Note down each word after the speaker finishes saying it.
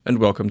And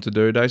welcome to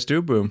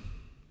Duabrume,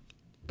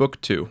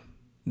 Book 2,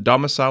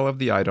 Domicile of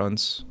the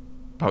Aydans,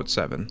 Part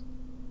 7.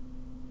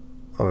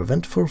 Our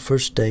eventful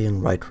first day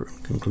in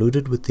Whiterun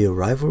concluded with the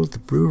arrival of the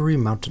Brewery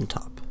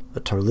Mountaintop, a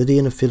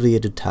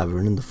Tarlidian-affiliated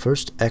tavern in the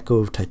first echo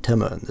of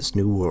Titema in this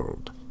new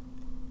world.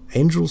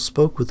 Angel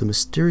spoke with a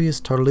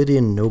mysterious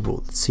Tarlidian noble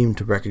that seemed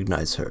to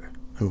recognize her,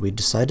 and we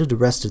decided to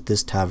rest at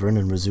this tavern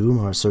and resume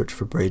our search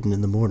for Braden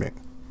in the morning.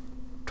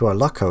 To our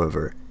luck,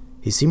 however,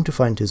 he seemed to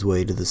find his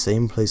way to the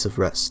same place of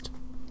rest,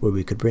 where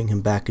we could bring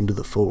him back into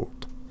the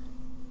fold.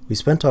 We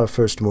spent our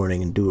first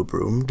morning in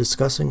Duabrume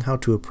discussing how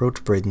to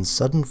approach Braden's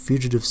sudden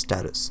fugitive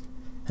status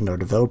and our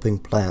developing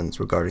plans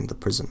regarding the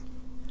prison,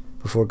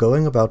 before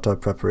going about our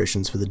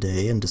preparations for the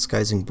day and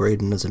disguising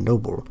Braden as a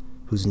noble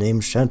whose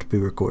name shan't be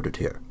recorded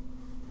here.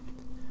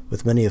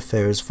 With many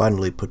affairs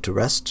finally put to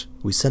rest,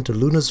 we sent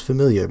Aluna's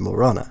familiar,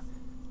 Morana,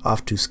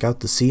 off to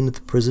scout the scene at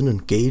the prison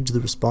and gauge the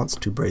response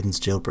to Braden's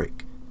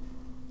jailbreak.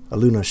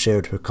 Aluna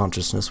shared her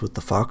consciousness with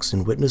the fox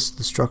and witnessed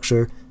the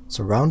structure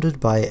surrounded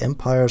by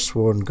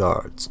Empire-sworn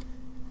guards,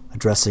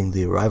 addressing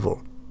the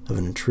arrival of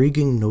an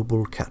intriguing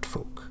noble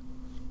catfolk.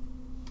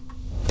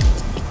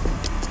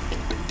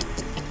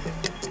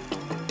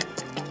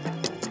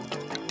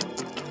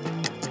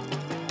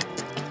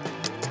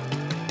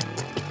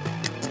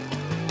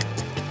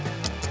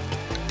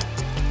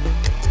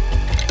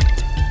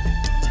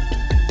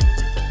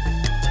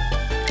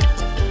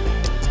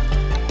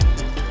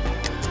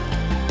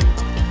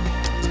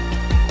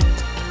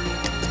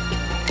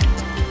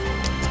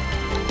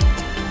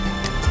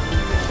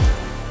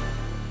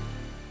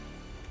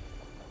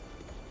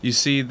 You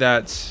see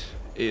that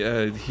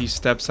he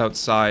steps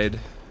outside,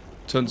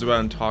 turns around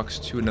and talks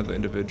to another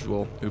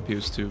individual who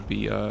appears to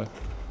be a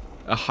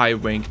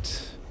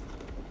high-ranked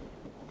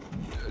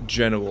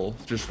general,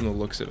 just from the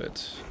looks of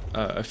it,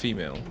 a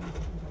female.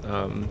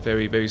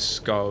 Very, very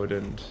scarred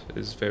and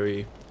is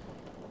very,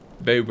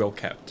 very well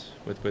kept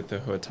with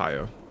her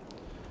attire.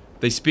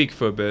 They speak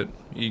for a bit.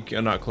 You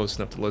are not close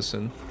enough to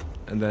listen,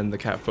 and then the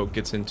catfolk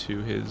gets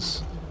into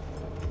his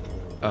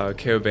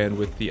caravan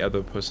with the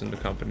other person to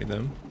accompany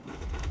them.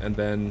 And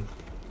then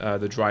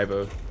the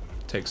driver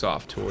takes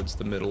off towards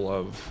the middle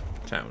of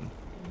town.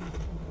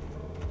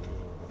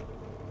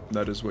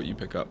 That is what you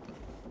pick up.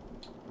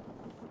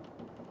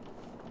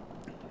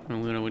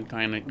 Luna would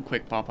kind of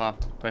quick pop off.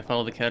 Do I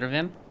follow the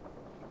caravan?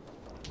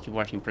 Keep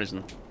watching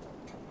prison.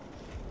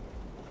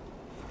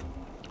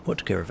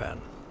 What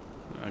caravan?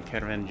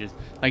 Caravan just...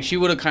 Like, she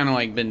would have kind of,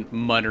 like, been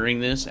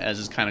muttering this as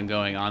it's kind of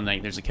going on.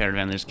 Like, there's a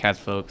caravan, there's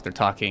catfolk, they're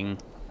talking.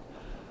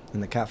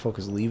 And the catfolk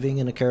is leaving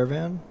in a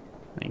caravan?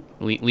 Like,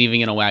 leaving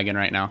in a wagon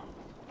right now.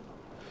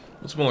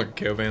 It's more like a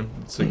caravan.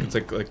 It's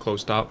like close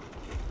stop.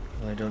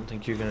 I don't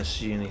think you're going to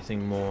see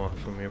anything more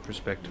from your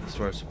perspective as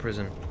far as the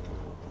prison.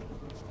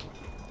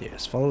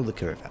 Yes, follow the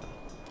caravan.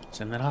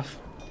 Send that off.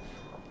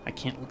 I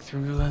can't look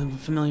through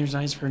Familiar's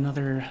eyes for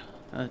another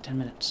 10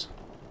 minutes.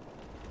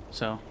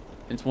 So,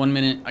 it's 1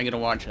 minute, I get a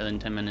watch, and then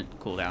 10-minute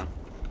cooldown.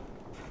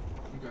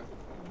 Okay.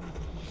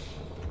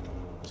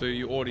 So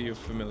you order your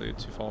familiar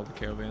to follow the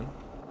caravan.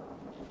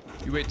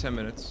 You wait 10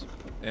 minutes,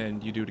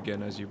 and you do it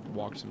again as you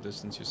walk some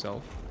distance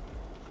yourself.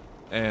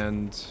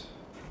 And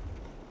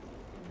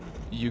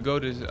you go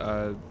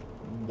to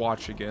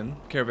watch again.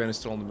 Caravan is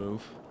still on the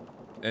move,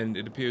 and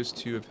it appears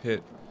to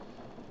have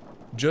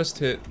just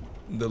hit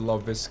the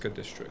Loviska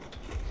district,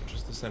 which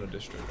is the center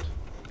district.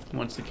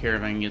 Once the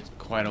caravan gets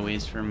quite a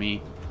ways from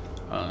me,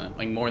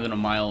 like more than a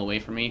mile away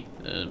from me,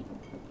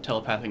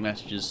 telepathic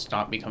messages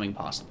stop becoming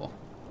possible.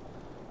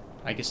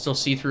 I can still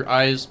see through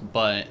eyes,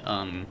 but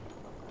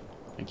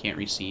I can't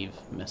receive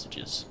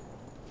messages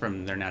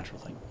from their natural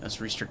thing. That's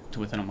restricted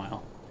to within a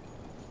mile.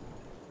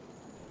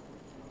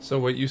 So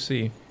what you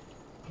see,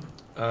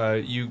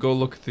 you go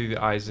look through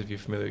the eyes of your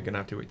familiar. You're gonna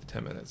have to wait the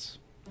 10 minutes.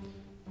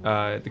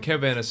 The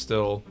caravan is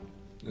still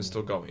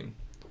going,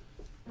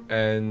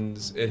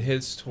 and it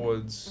heads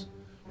towards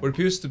what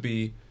appears to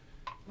be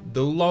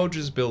the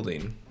largest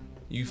building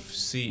you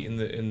see in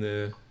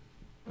the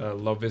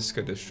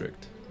Loviska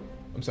district.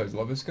 I'm sorry, is it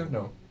Loviska?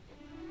 No,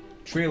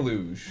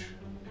 Treluge.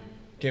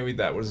 Can't read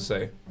that. What does it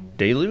say?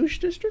 Deluge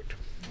District?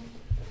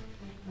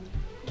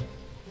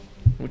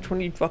 Which one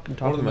are you fucking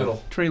talking One in the about?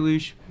 middle.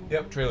 Treluge.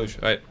 Yep, Treluge.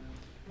 All right.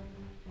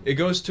 It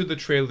goes to the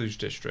Treluge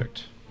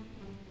district,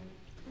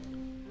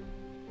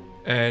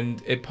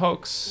 and it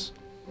pokes.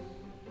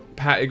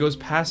 It goes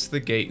past the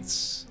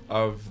gates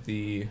of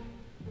the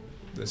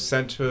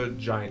center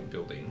giant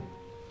building.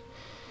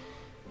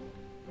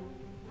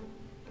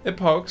 It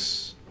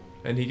pokes,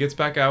 and he gets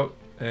back out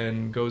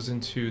and goes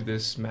into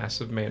this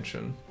massive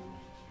mansion.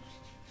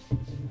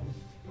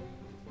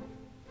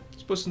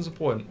 This person's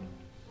important.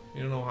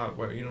 You don't know how.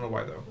 You don't know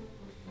why though.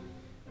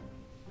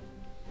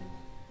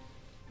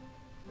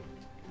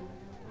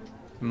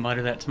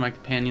 Mutter that to my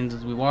companions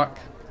as we walk.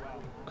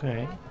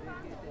 Okay.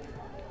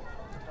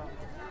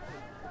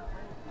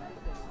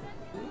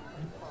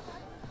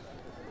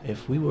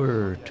 If we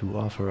were to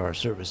offer our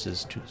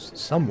services to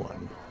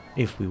someone,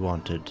 if we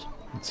wanted,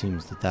 it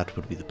seems that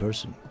would be the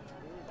person.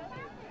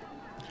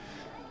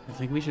 I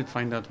think we should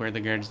find out where the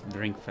guards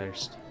drink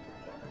first.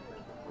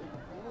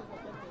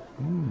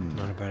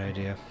 Not a bad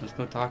idea. Let's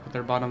go talk with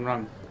their bottom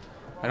rung.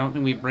 I don't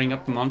think we bring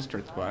up the monster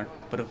at the bar,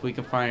 but if we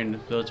can find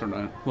those who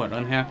are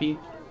unhappy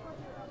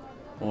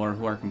or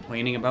who are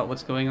complaining about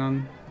what's going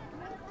on,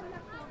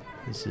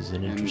 This is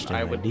an And interesting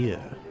I would-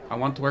 idea. I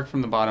want to work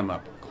from the bottom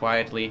up,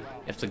 quietly.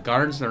 If the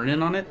guards are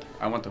in on it,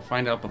 I want to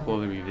find out before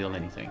we reveal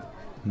anything.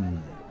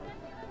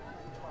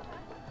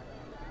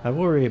 I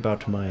worry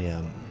about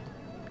my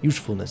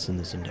usefulness in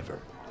this endeavor.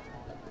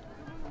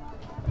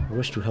 I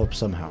wish to help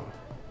somehow.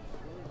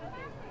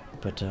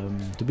 But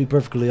to be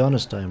perfectly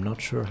honest, I am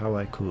not sure how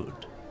I could.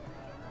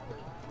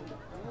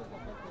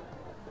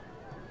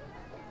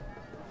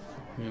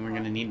 I mean, we're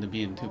gonna need to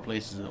be in two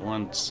places at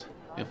once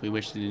if we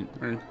wish to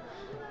earn.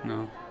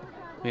 No,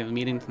 we have a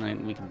meeting tonight,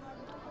 and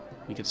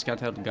we could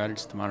scout out the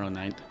guards tomorrow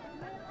night.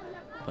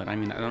 But I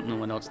mean, I don't know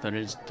what else there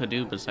is to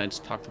do besides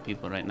talk to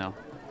people right now.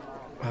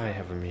 I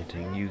have a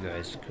meeting. You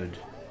guys could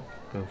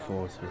go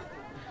forth with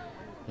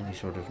any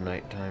sort of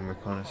nighttime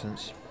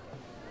reconnaissance.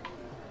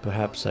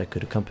 Perhaps I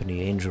could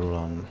accompany Angel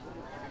on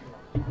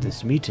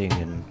this meeting,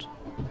 and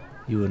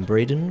you and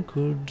Brayden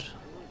could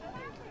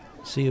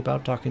see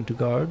about talking to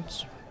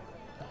guards.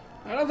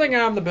 I don't think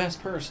I'm the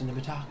best person to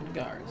be talking to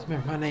guards.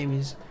 Remember, my name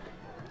is...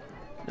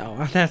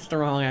 No, that's the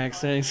wrong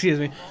accent. Excuse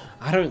me.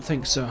 I don't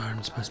think so.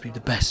 I'm supposed to be the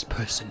best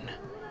person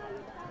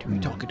to be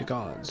talking to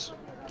guards.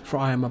 For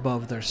I am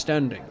above their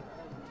standing.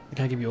 Like,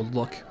 I give you a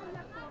look.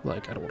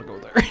 Like, I don't want to go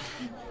there.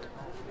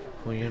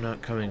 Well, you're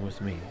not coming with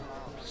me,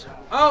 so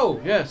Oh,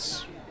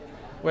 yes.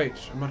 Wait,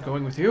 I'm not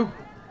going with you?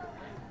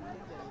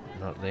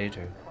 not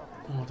later.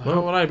 What the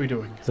hell would I be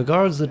doing? The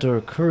guards that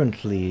are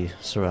currently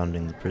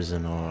surrounding the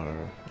prison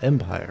are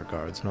Empire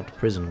guards, not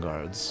prison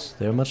guards.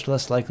 They are much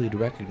less likely to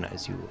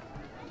recognize you.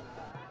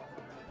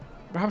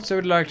 Perhaps I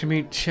would like to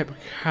meet Chip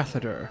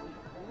Catheter.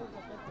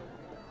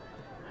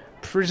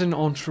 Prison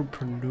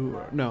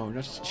entrepreneur. No,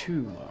 that's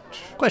too much.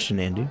 Question,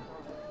 Andy.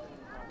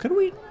 Could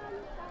we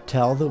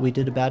tell that we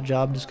did a bad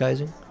job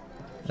disguising?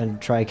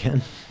 And try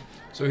again?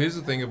 So here's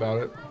the thing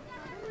about it.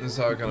 This is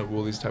how I kind of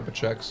rule these type of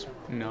checks.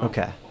 No.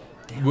 Okay.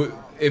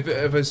 If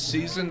a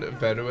seasoned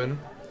veteran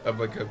of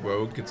like a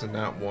rogue gets a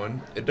nat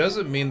 1, it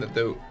doesn't mean that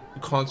they're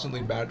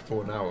constantly bad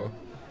for an hour.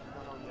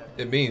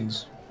 It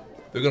means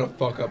they're gonna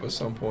fuck up at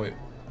some point,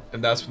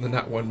 and that's when the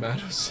nat 1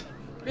 matters.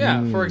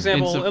 Yeah, for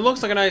example, It's a- it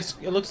looks like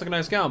a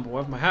nice gown, but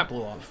what if my hat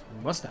blew off?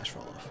 My mustache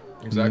fell off.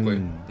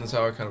 Exactly. That's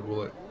how I kind of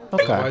rule it.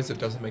 Okay. Otherwise, it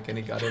doesn't make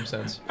any goddamn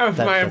sense. Oh,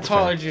 That- my that's fair.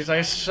 apologies.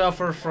 I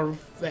suffer from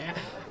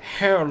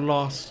hair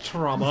loss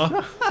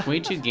trauma. Way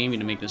too gamey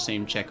to make the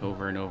same check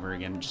over and over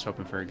again, just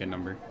hoping for a good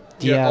number.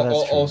 Yeah,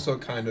 that's true. Also,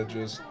 kind of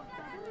just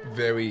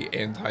very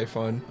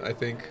anti-fun. I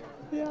think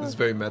this is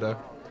very meta.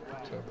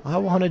 So. I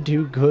want to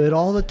do good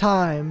all the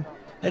time.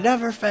 I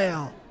never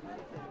fail.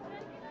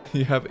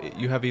 You have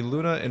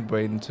Iluna and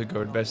Braden to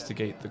go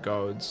investigate the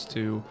guards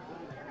to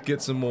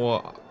get some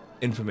more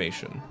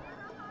information.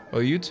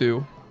 Well, you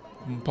two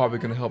are probably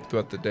going to help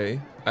throughout the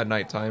day. At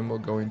nighttime, we're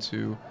going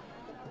to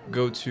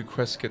go to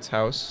Cresket's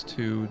house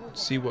to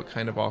see what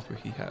kind of offer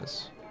he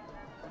has.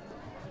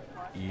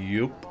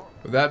 Yup.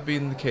 With that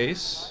being the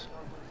case,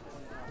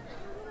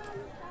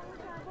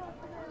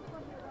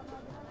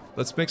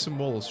 let's make some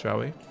rolls, shall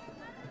we?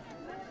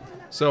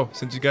 So,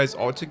 since you guys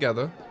are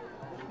together,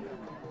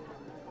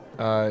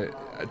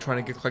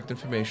 trying to collect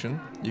information,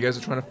 you guys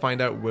are trying to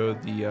find out where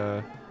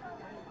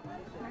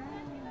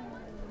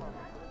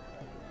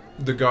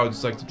the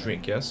guards like to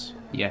drink, yes?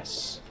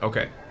 Yes.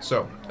 Okay,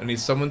 so I need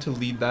someone to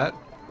lead that,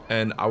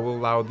 and I will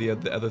allow the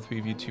other three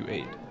of you to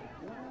aid.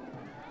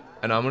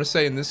 And I'm going to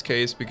say in this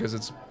case, because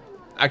it's...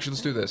 Actually,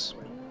 let's do this.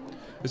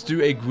 Let's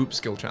do a group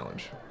skill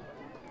challenge.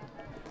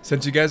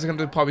 Since you guys are going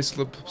to probably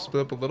split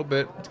up a little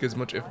bit to get as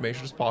much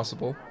information as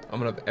possible, I'm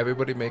going to have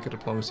everybody make a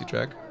diplomacy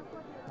check.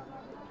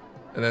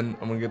 And then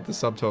I'm going to get the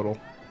subtotal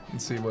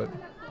and see what...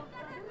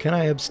 Can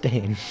I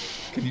abstain?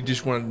 Can you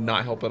just want to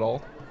not help at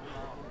all?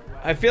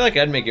 I feel like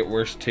I'd make it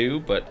worse too,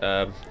 but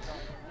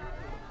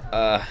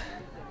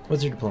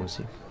What's your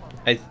diplomacy?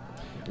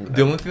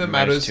 The only thing that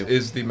matters -2.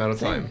 is the amount of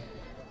time.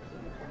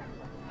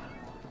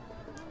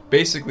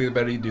 Basically, the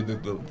better you do,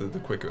 the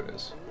quicker it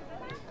is.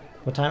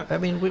 What time? I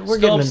mean, we're Still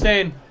getting.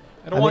 abstain.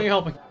 I don't I want mean- you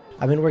helping.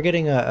 I mean, we're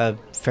getting a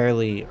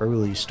fairly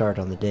early start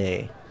on the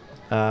day.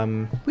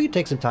 We can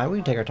take some time. We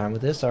can take our time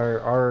with this.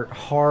 Our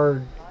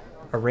hard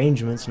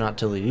arrangements not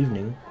till the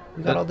evening.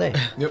 We got all day.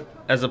 Yep.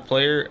 As a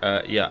player,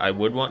 yeah, I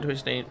would want to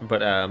abstain,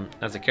 but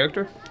as a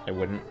character, I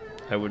wouldn't.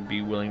 I would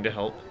be willing to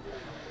help.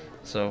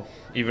 So,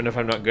 even if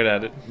I'm not good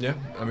at it. Yeah,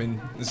 I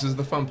mean, this is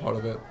the fun part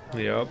of it.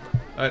 Yep.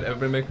 Alright,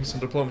 everybody make me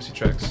some diplomacy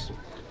checks.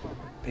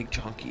 Big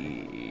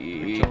chunky.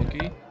 Big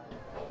chunky.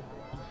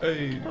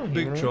 Hey, Oh,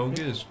 big you're right.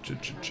 chungus,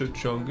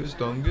 chungus,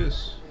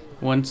 dungus.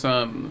 Once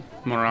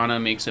Morana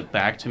makes it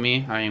back to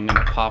me, I am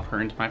gonna pop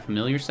her into my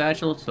familiar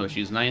satchel so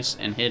she's nice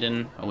and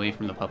hidden away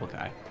from the public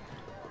eye.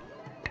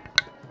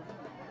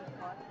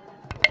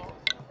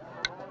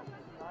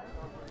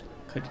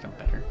 Could have done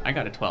better. I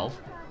got a 12.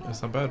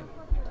 That's not bad.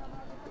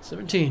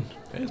 17.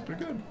 Hey, it's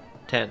pretty good.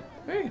 10.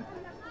 Hey.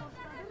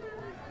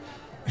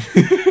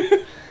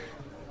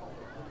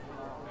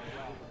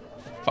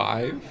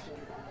 Five.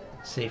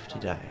 Safety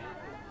die.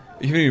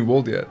 You haven't even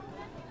rolled yet.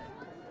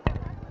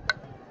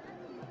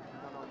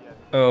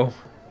 Oh.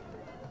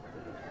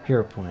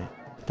 Hero point.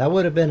 That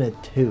would have been a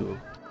 2.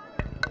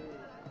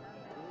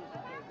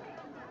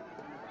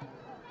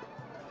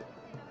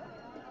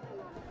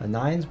 A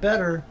 9's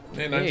better.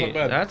 Hey, Hey,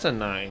 that's a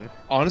 9.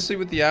 Honestly,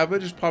 with the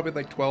average, it's probably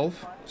like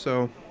 12.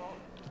 So,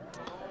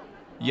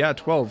 yeah,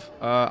 12.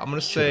 I'm gonna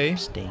say,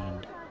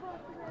 Abstained.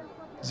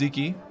 Zeke,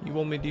 you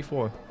roll me a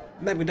d4.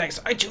 Let me dice.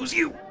 I choose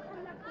you.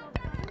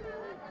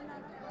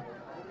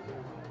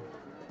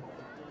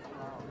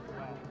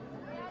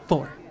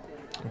 4.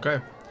 Okay.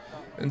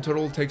 In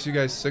total, it takes you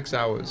guys 6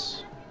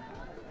 hours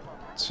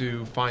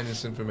to find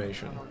this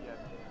information.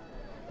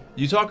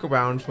 You talk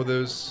around for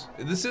those.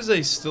 This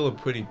is still a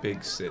pretty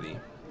big city,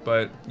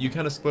 but you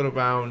kind of split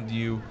around.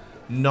 You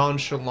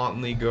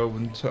nonchalantly go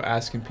into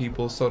asking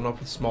people, starting off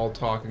with small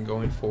talk and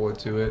going forward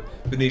to it.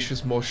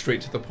 Venetia's more straight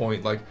to the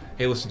point, like,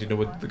 "Hey, listen, do you know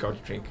what the guards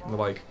drink?" And they're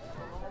like,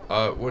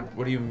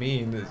 what do you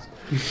mean?"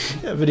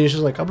 Yeah, Venetia's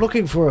like, I'm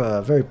looking for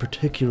a very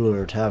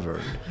particular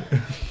tavern.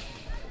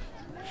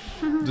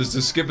 Just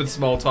skipping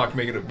small talk,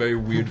 making it very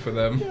weird for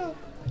them.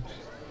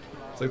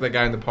 It's like that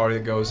guy in the party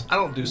that goes, "I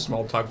don't do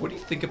small talk. What do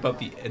you think about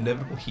the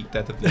inevitable heat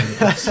death of the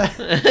universe?"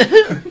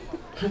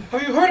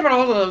 Have you heard about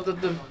all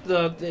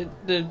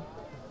the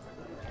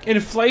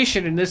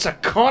inflation in this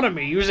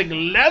economy using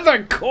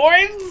leather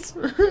coins?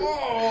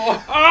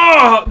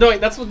 Oh no! Wait,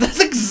 that's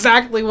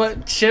exactly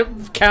what Chip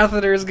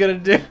Catheter is gonna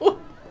do.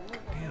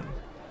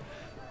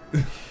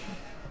 Damn.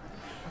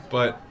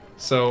 But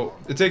so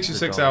it takes you The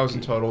 6 hours in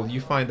donkey. total.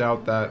 You find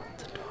out that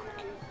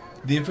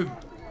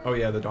oh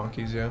yeah, the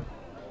donkeys, yeah.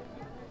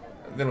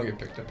 They don't get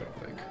picked up, I don't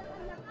think.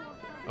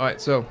 All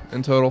right, so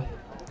in total,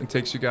 it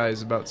takes you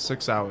guys about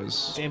 6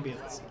 hours.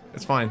 Ambience.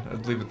 It's fine.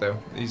 I'd leave it there.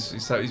 He's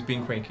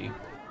being cranky.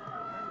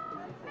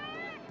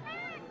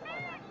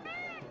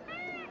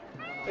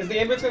 Is the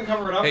ambulance gonna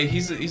cover it up? Hey,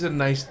 he's a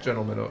nice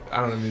gentleman.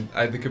 I don't know.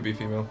 I think it could be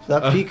female. If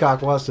that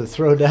peacock wants to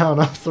throw down,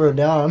 I'll throw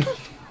down.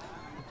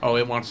 Oh,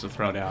 it wants to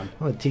throw down.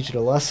 I'm going to teach it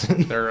a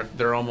lesson.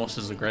 They're almost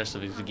as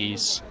aggressive as the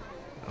geese.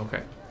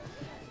 Okay.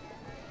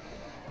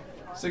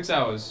 6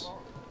 hours.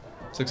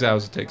 6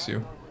 hours it takes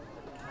you.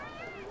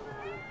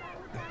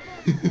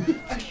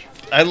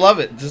 I love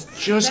it. Just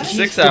Just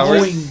 6 keep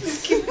hours. going.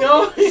 Just keep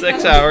going.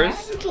 6 hours.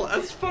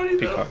 That's funny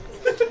Peacock.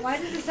 Why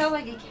does it sound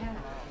like a cat?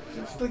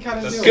 That's the kind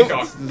of That's deal.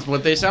 peacock. That's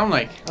what they sound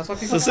like. That's what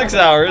So people 6 say.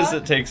 hours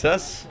it takes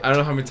us. I don't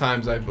know how many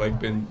times I've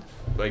been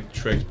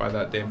tricked by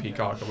that damn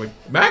peacock. I'm like,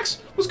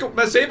 Max,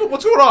 Max Sable,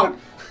 what's going on?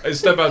 I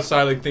step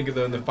outside thinking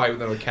they're in the fight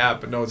with another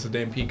cat, but no, it's a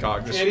damn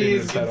peacock just Eddie screaming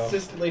is his head off.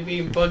 consistently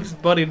being Bugs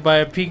Bunnied by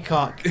a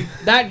peacock.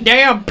 That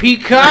damn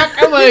peacock!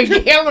 I'm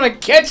gonna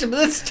catch him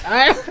this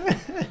time.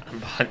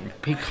 I'm hunting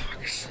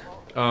peacocks.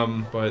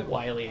 But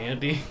Wily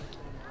Andy.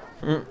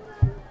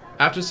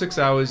 after 6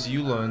 hours,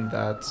 you learn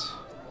that.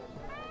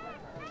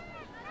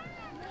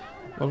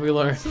 What did we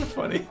learn? So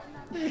funny.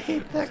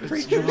 That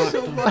creature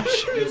so much.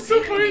 It's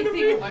so funny to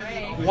me.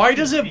 Why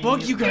does it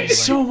bug you guys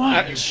so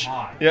much?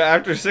 Yeah,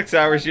 after 6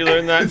 hours you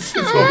learn that.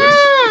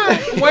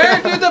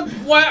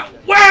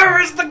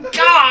 Where is the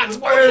gods?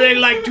 Where do they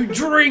like to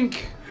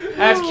drink?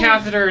 As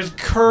Catheter is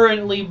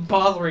currently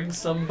bothering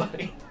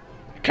somebody.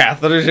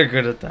 Catheters are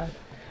good at that.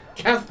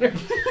 Catheter.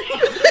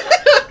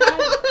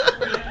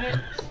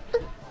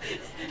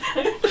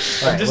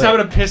 Alright, Just wait.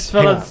 having a piss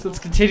spell. Hang Let's on.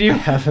 continue. I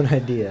have an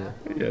idea.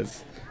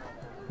 Yes.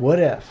 What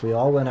if we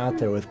all went out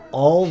there with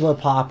all the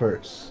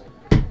poppers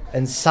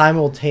and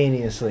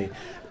simultaneously,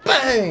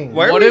 bang!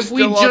 Why are What we if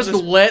we still on just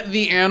this- let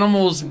the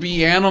animals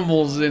be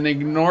animals and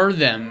ignore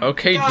them?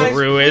 Okay, Guys,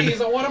 druid.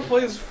 please, I want to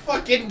play this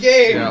fucking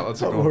game. Yeah, let's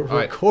But go. we're All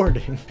right.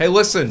 recording. Hey,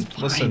 listen,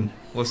 all right.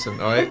 Hey,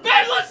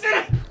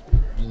 listen!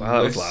 Wow,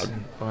 that was loud.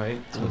 Listen, all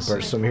right, listen.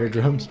 Burst some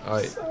eardrums.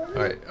 All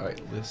right.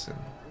 Listen.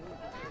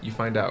 You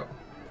find out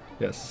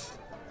Yes.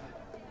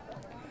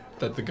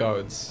 that the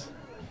guards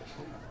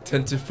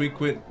tend to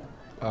frequent,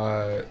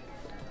 not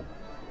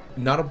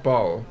a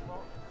bar,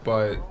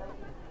 but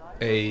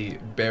a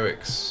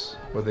barracks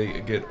where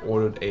they get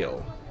ordered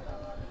ale.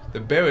 The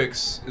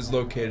barracks is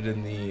located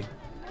in the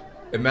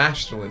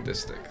Imashtalin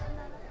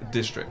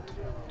district,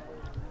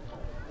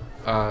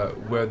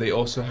 where they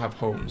also have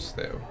homes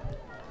there.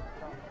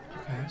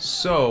 Okay.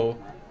 So,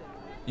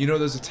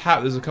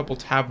 there's a couple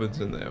taverns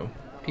in there.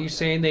 Are you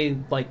saying they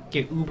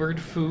get Ubered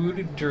food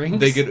and drinks?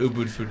 They get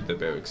Ubud food at the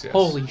barracks, yes.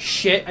 Holy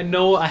shit!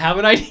 I have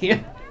an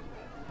idea.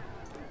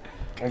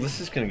 Well,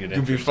 this is gonna get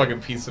Could be a interesting. fucking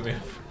pizza man.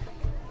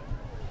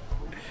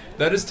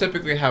 That is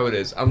typically how it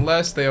is.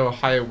 Unless they are a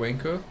higher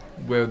ranker,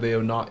 where they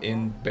are not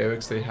in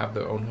barracks, they have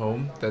their own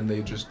home, then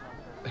they just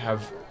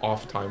have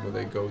off time where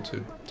they go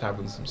to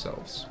taverns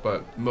themselves.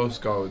 But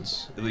most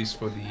guards, at least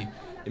for the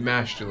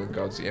Imashtalin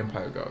guards, the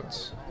Empire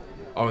guards,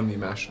 are in the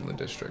Imashtalin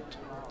district.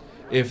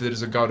 If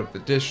there's a guard of the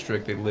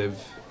district, they live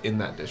in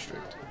that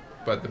district.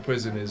 But the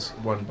prison is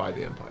run by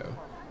the Empire.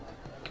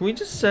 Can we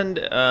just send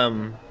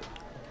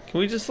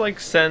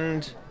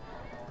send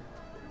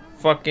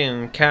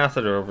fucking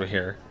catheter over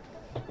here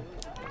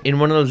in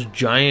one of those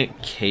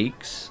giant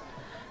cakes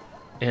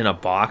in a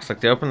box. Like,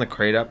 they open the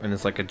crate up and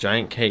it's like a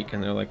giant cake,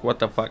 and they're like, what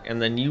the fuck?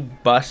 And then you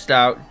bust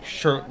out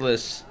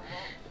shirtless,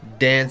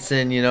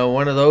 dancing,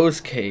 one of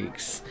those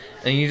cakes,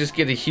 and you just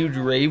get a huge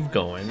rave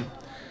going.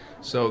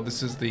 So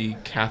this is the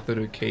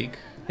catheter cake.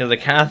 Yeah, the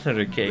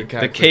catheter cake.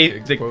 The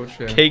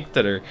Cake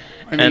that are.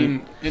 I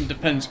mean, it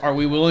depends. Are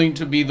we willing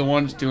to be the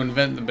ones to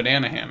invent the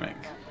banana hammock?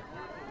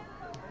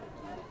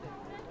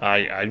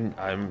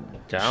 I'm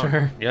down.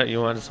 Sure. Yeah,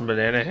 you want some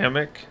banana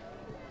hammock?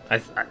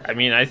 I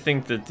mean, I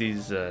think that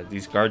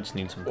these guards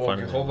need some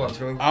fun. Okay, hold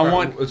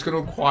on. It's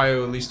gonna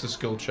require at least a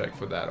skill check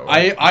for that.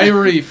 Right? I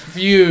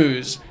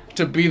refuse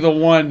to be the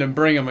one to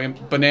bring a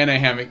banana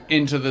hammock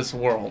into this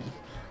world.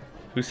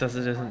 Who says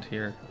it isn't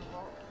here?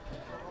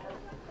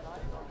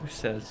 Who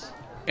says?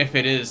 If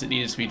it is, it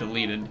needs to be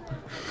deleted.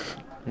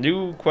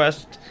 New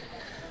quest.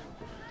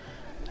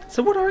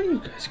 So what are you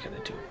guys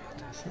gonna do about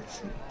this? Let's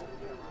see.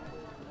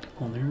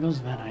 Well, there goes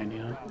that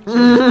idea.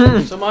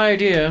 So my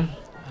idea,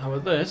 how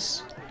about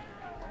this,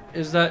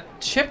 is that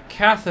chip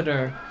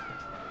catheter.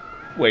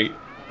 Wait.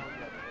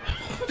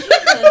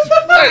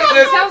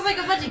 It sounds like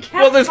a bunch of cats.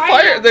 Well, there's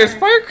fighting there's over.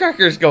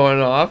 firecrackers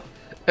going off,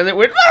 and it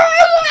went.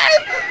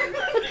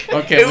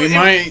 Okay, we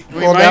might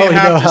Well, now might we know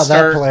have how to that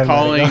start plan might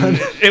calling have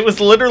gone. It was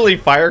literally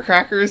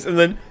firecrackers, and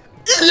then.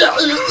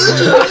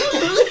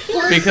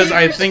 because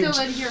I We're think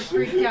still in here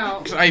freaked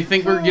out. I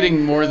think we're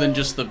getting more than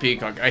just the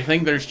peacock. I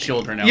think there's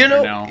children out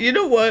there now. You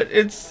know what?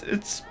 It's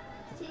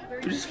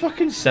just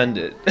fucking send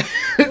it.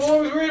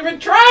 Oh, we've been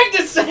trying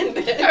to send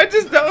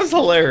it. That was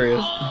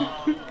hilarious.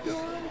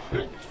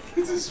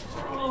 This is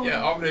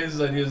Amadeus'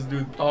 idea is to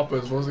do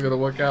toppers. Wasn't gonna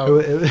work out.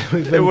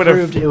 We've It would've-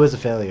 proved it was a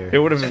failure. it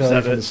would've It was been failure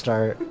said from it. the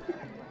start.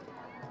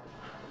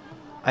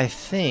 I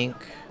think,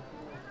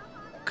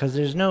 because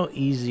there's no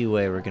easy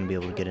way we're gonna be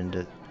able to get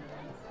into.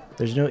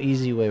 There's no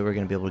easy way we're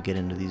gonna be able to get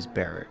into these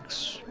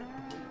barracks.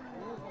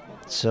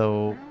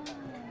 So,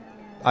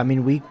 I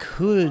mean, we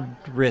could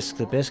risk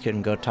the biscuit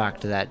and go talk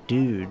to that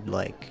dude.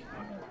 Like,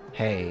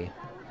 hey,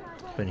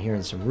 been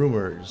hearing some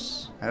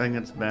rumors. I think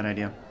that's a bad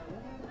idea.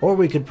 Or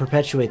we could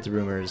perpetuate the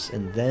rumors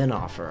and then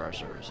offer our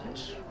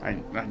services. I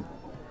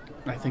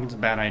think it's a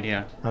bad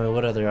idea. I mean,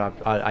 what other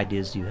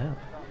ideas do you have?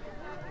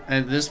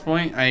 At this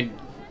point, I'd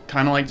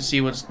kind of like to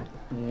see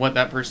what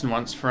that person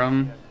wants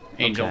from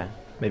Angel. Okay.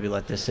 Maybe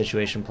let this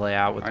situation play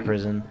out with the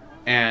prison.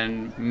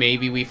 And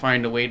maybe we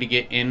find a way to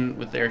get in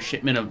with their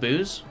shipment of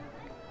booze.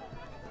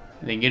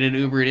 They get it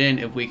Ubered in.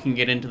 If we can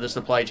get into the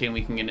supply chain,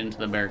 we can get into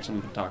the barracks and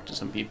we can talk to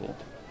some people.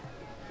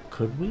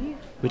 Could we?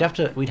 We'd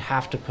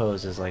have to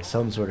pose as like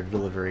some sort of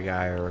delivery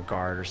guy or a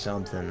guard or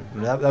something. I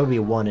mean, that would be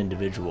one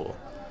individual.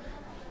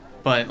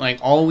 But like,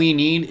 all we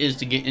need is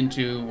to get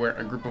into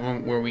a group of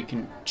them where we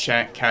can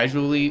chat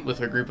casually with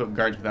a group of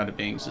guards without it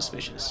being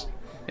suspicious.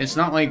 It's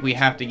not like we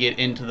have to get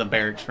into the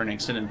barracks for an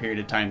extended period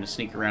of time to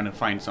sneak around and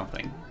find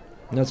something.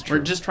 That's true.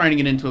 We're just trying to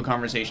get into a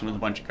conversation with a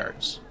bunch of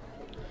guards.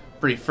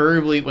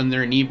 Preferably when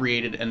they're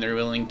inebriated and they're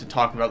willing to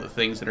talk about the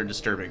things that are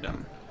disturbing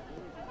them.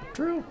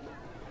 true.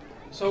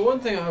 So one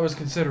thing I was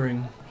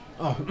considering.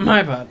 Oh,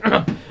 my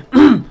bad.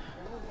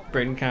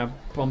 Braden kind of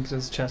bumps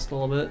his chest a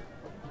little bit.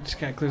 Just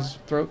kind of clears his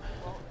throat.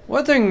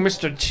 One thing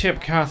Mr.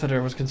 Chip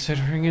Catheter was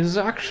considering is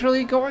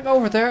actually going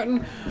over there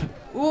and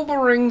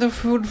Ubering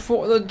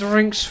the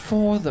drinks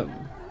for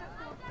them.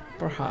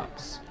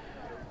 Perhaps.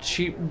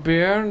 Cheap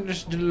beer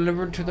just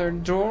delivered to their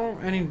door.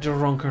 Any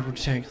drunkard would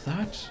take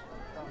that.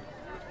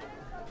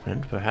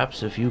 And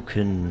perhaps if you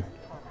can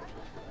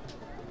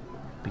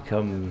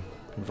become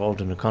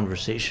involved in a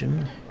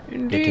conversation,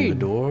 Indeed. get in the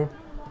door.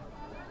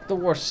 The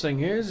worst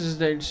thing is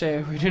they'd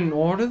say we didn't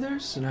order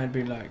this, and I'd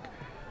be like,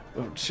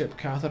 well, Chip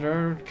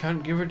Catheter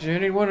can't give it to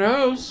anyone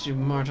else. You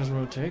might as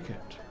well take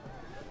it.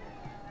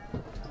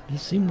 It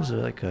seems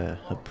like a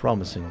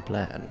promising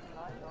plan.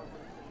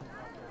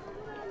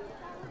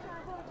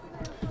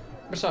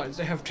 Besides,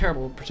 they have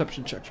terrible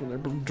perception checks when they're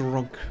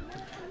drunk.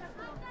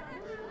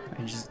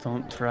 I just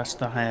don't trust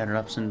the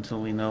higher-ups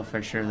until we know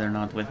for sure they're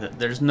not with it.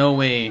 There's no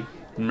way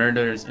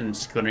murders and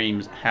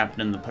screams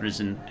happen in the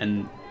prison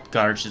and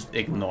guards just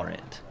ignore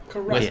it.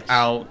 Correct.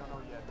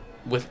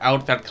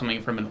 Without that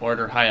coming from an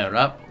order higher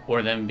up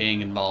or them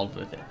being involved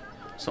with it.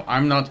 So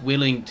I'm not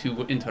willing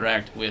to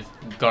interact with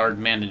guard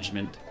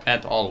management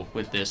at all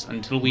with this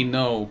until we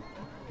know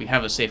we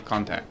have a safe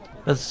contact.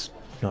 That's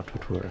not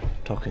what we're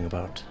talking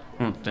about.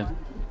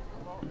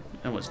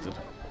 That was the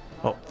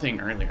thing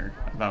earlier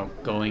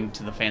about going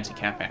to the fancy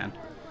cafe.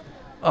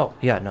 Oh,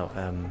 yeah, no.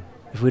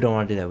 If we don't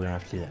want to do that, we don't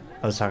have to do that.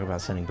 I was talking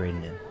about sending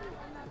Braden in.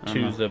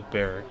 To the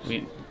barracks.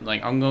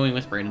 I'm going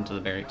with Braden to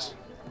the barracks.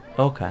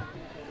 Okay.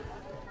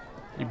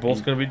 You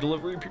both gonna be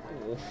delivery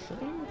people.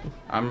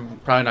 I'm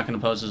probably not going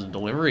to pose as a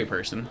delivery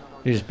person,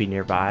 You just be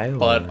nearby.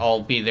 but or-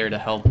 I'll be there to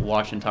help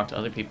watch and talk to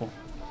other people.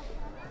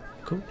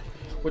 Cool.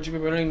 Would you be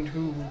willing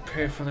to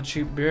pay for the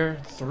cheap beer?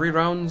 3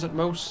 rounds at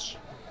most?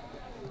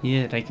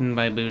 Yeah, I can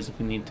buy booze if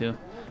we need to.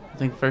 I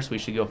think first we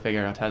should go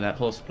figure out how that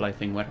whole supply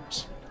thing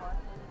works.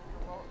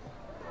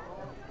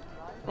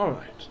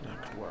 Alright,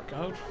 that could work.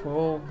 out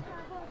for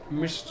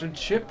Mr.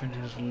 Chip and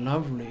his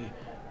lovely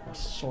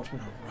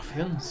assortment of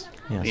ruffians.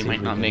 Yeah, We see if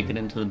might not make can- it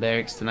into the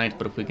barracks tonight,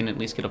 but if we can at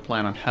least get a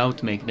plan on how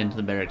to make it into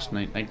the barracks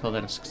tonight, I'd call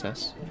that a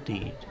success.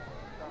 Indeed.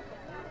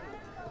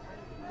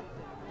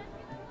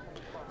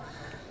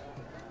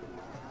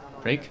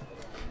 Break?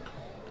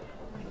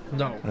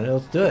 No. All right,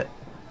 let's do it.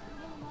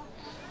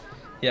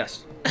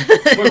 Yes.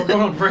 Wait, we're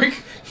going on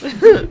break?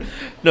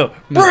 No.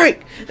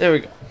 Break! There we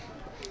go.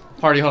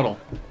 Party huddle.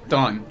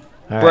 Done.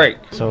 All Break.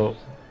 So,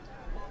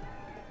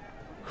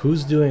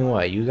 who's doing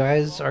what? You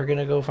guys are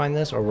gonna go find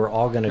this, or we're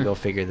all gonna go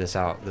figure this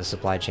out, the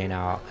supply chain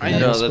out, I and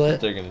then know that's what split?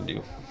 they're gonna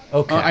do.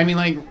 Okay. I mean,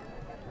 like,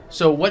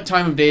 so what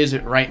time of day is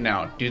it right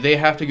now? Do they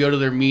have to go to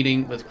their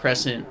meeting with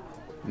Crescent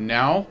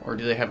now, or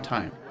do they have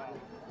time?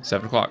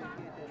 7 o'clock.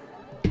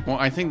 Well,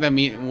 I think that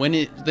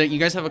you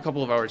guys have a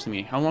couple of hours to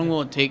meet. How long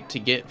will it take to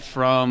get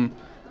from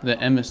the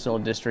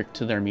Emistil district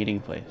to their meeting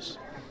place?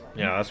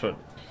 Yeah, that's what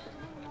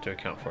to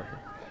account for here.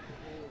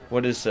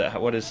 What is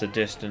the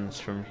distance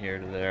from here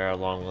to there? How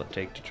long will it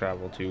take to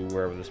travel to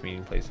wherever this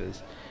meeting place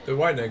is? They're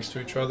right next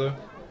to each other.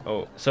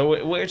 Oh,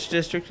 so which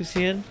district is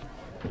he in?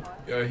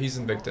 He's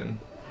in Victon.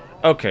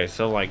 Okay,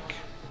 so like,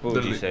 what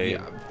would you Literally, say?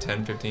 Yeah,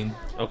 10, 15.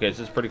 Okay,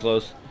 so it's pretty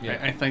close. Yeah.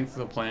 I think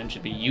the plan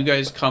should be you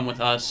guys come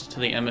with us to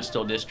the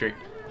Emistil district,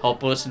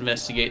 help us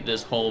investigate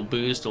this whole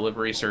booze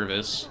delivery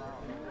service,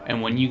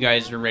 and when you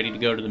guys are ready to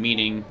go to the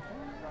meeting,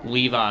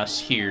 leave us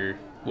here.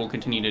 We'll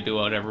continue to do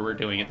whatever we're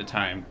doing at the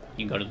time.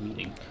 You go to the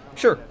meeting.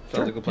 Sure,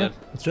 sounds like a plan.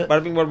 Let's do it.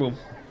 Bada bing, bada boom.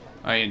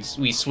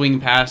 We swing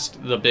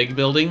past the big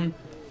building,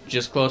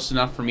 just close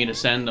enough for me to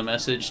send a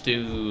message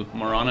to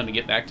Morana to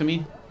get back to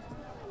me.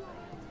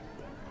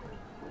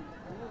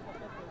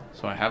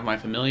 So I have my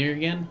familiar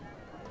again.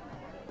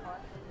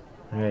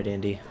 All right,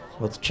 Andy.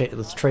 Let's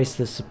trace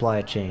this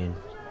supply chain.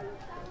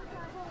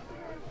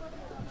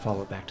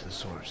 Follow it back to the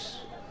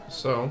source.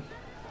 So,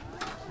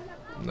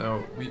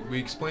 now, we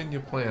explained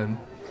your plan,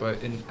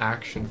 but in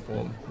action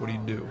form, what do you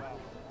do?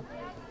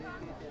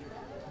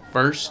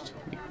 First,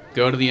 we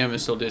go to the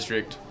Emistil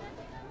district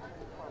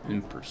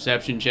and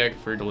perception check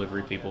for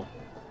delivery people.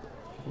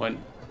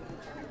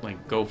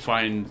 Go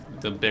find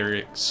the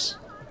barracks,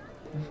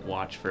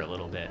 watch for a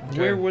little bit.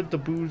 Where would the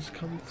booze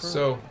come from?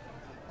 So,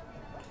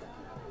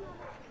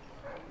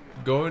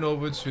 going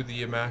over to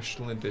the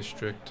Amashtalin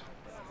district,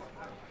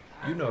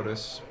 you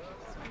notice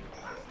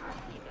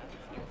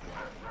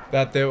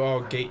that there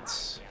are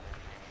gates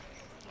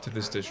to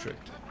this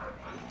district.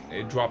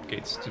 Drop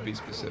gates, to be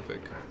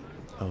specific.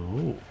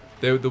 Oh.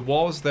 The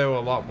walls there are a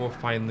lot more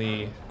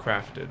finely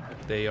crafted.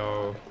 They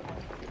are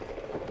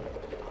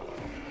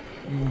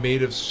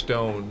made of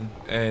stone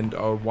and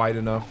are wide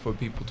enough for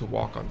people to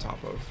walk on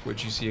top of,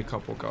 which you see a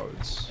couple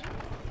guards.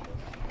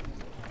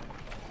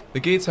 The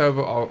gates,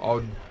 however,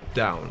 are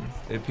down.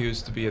 It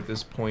appears to be at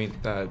this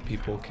point that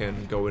people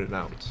can go in and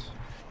out.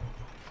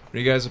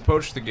 When you guys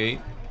approach the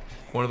gate,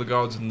 one of the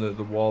guards in the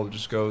wall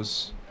just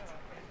goes,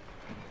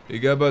 "You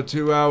got about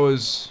 2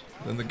 hours,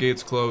 then the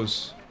gates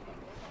close.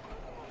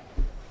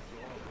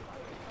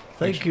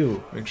 Thank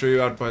you. Make sure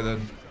you're out by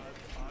then."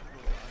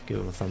 Give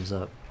him a thumbs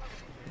up.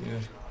 Yeah.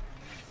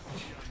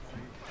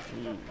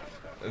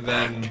 And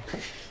then,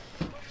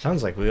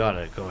 Sounds like we ought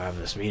to go have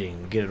this meeting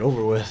and get it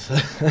over with.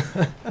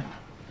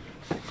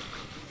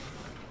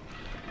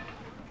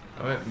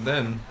 alright, and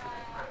then,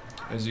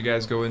 as you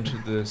guys go into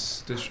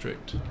this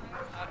district,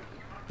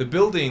 the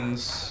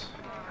buildings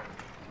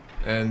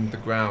and the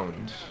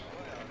ground,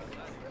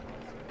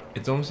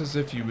 it's almost as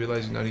if you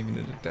realize you're not even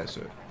in the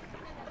desert.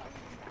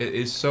 It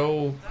is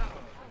so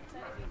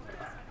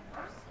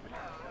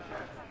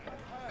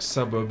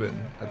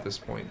suburban at this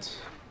point.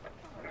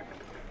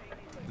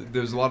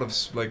 There's a lot of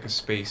a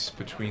space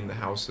between the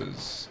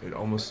houses. It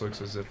almost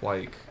looks as if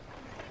like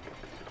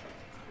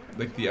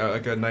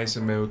a nice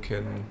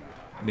American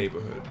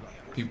neighborhood.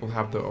 People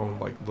have their own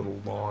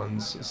little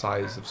lawns,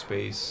 size of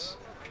space.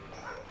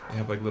 They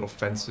have little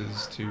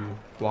fences to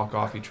block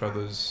off each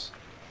other's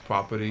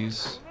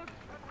properties.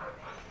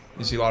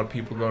 You see a lot of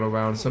people going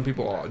around. Some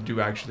people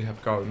do actually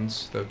have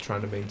gardens they're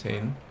trying to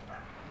maintain.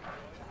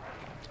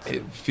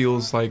 It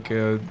feels like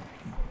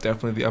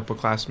definitely the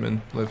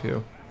upperclassmen live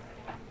here.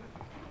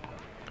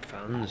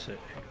 Found it.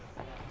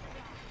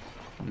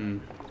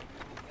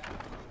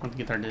 Let's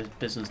get our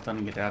business done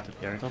and get out of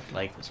here. I don't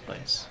like this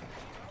place.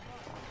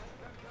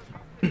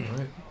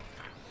 Alright.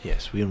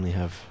 Yes, we only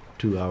have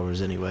 2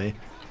 hours anyway.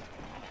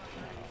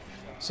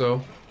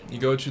 So, you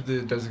go to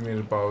the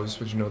designated bars,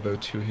 which you know there are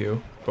two here,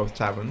 both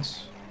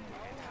taverns.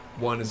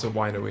 One is a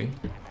winery,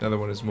 the other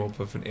one is more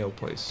of an ale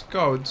place.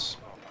 Guards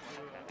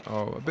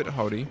are a bit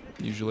howdy,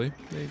 usually.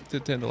 They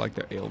tend to like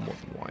their ale more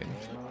than wine.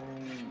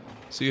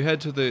 So you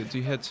head to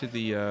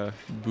the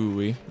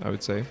brewery, I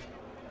would say.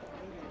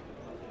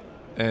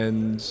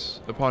 And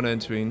upon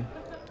entering,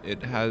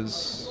 it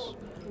has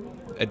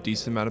a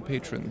decent amount of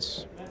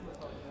patrons.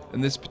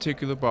 In this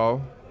particular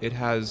bar, it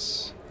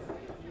has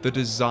the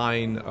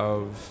design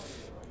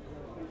of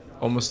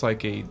almost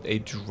like a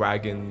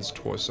dragon's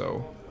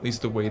torso. At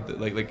least the way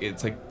that like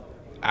it's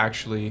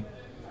actually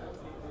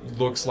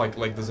looks like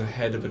there's a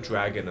head of a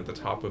dragon at the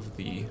top of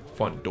the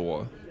front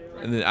door.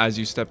 And then as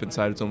you step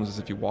inside, it's almost as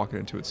if you walk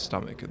into its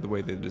stomach, the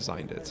way they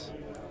designed it.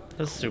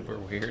 That's super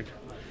weird.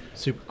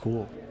 Super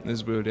cool.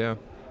 It's weird, yeah.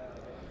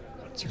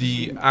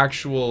 The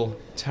actual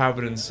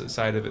tavern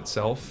side of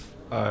itself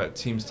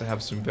seems to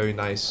have some very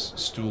nice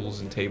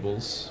stools and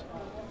tables.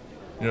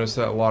 You notice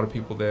that a lot of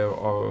people there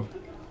are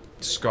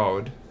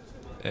scarred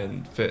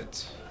and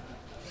fit.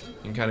 You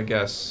can kind of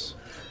guess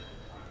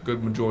a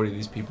good majority of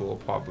these people are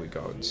probably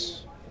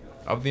guards.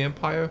 Of the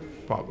Empire?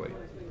 Probably.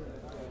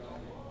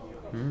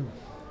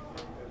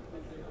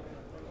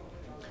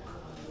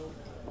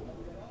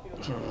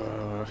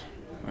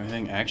 I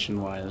think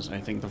action-wise, I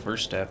think the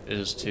first step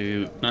is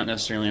to not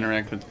necessarily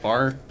interact with the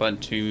bar,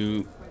 but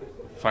to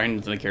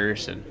find the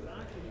garrison.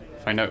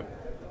 Find out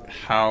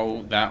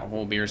how that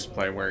whole beer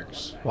supply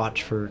works.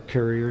 Watch for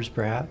couriers,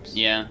 perhaps?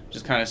 Yeah,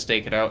 just kind of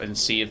stake it out and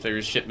see if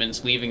there's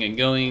shipments leaving and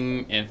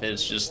going, if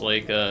it's just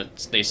like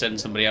they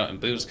send somebody out and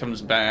booze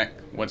comes back,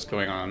 what's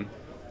going on.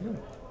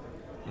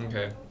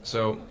 Okay,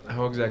 so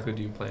how exactly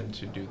do you plan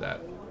to do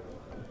that?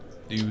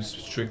 Do you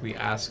strictly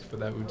ask for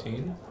that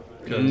routine?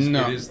 Because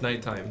No. it is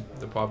nighttime.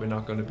 They're probably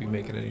not going to be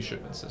making any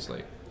shipments this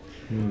late.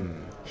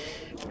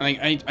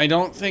 I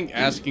don't think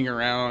asking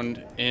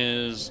around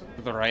is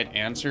the right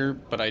answer,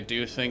 but I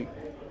do think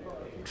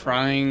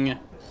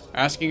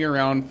asking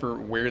around for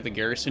where the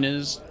garrison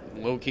is,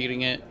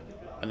 locating it,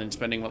 and then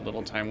spending what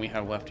little time we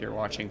have left here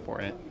watching for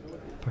it.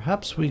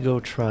 Perhaps we go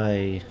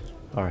try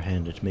our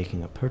hand at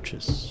making a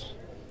purchase.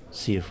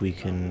 See if we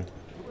can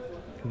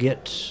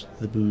get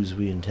the booze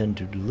we intend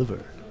to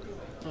deliver.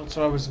 That's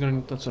what I was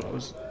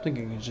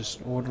thinking, is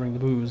just ordering the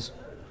booze.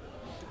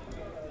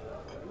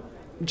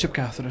 Chip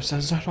Catheter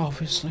says that,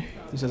 obviously.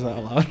 He says that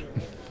aloud.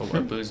 But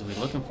what booze are we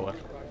looking for?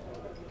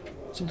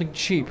 Something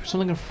cheap,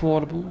 something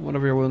affordable,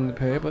 whatever you're willing to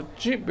pay, but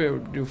cheap beer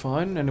would do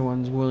fine.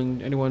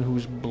 Anyone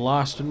who's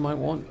blasted might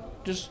want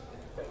just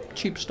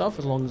cheap stuff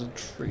as long as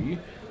it's free.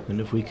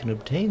 And if we can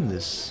obtain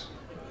this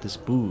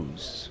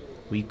booze,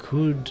 we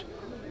could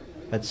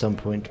at some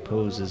point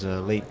pose as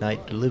a late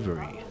night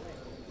delivery.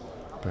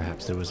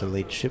 Perhaps there was a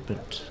late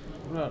shipment.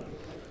 Well,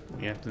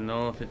 We have to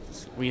know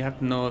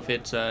if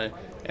it's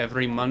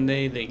every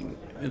Monday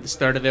at the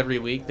start of every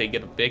week they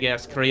get a big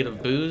ass crate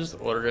of booze,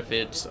 or if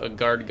it's a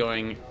guard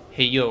going,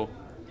 "Hey yo,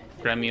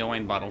 grab me a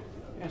wine bottle."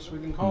 yes, we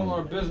can call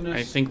our business.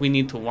 I think we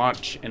need to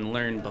watch and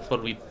learn before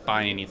we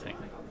buy anything.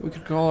 We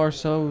could call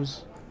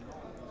ourselves.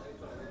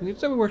 We could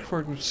say we work for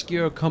an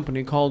obscure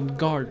company called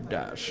Guard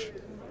Dash.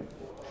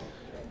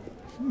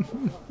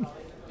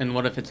 And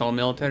what if it's all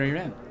military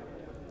red?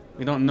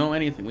 We don't know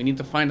anything. We need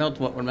to find out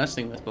what we're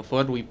messing with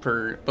before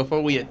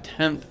we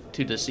attempt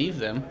to deceive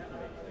them.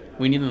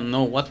 We need to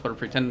know what we're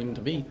pretending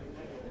to be.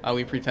 Are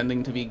we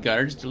pretending to be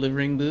guards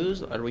delivering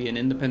booze? Are we an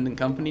independent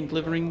company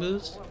delivering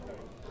booze?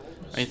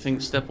 I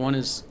think step one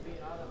is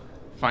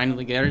find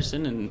the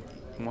garrison and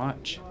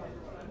watch.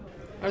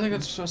 I think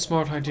that's a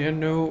smart idea.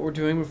 Know what we're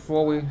doing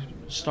before we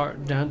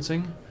start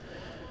dancing.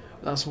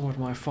 That's what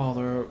my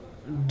father,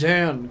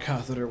 Dan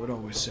Catheter, would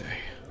always say.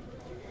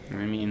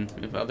 I mean,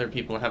 if other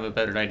people have a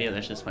better idea,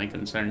 that's just my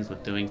concerns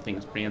with doing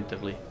things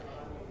preemptively.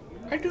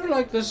 I do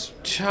like this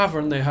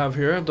tavern they have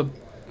here.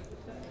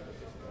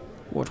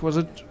 What was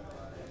it?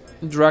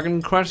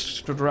 Dragon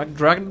Crest?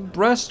 Dragon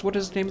Breast? What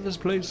is the name of this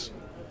place?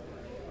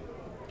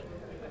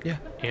 Yeah,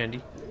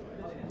 Andy.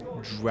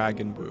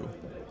 Dragon Brew.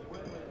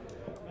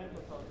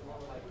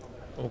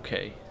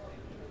 Okay.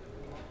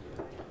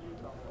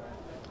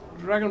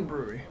 Dragon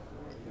Brewery.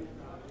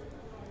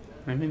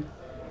 I mean,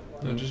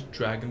 No, just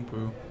Dragon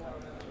Brew.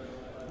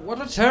 What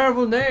a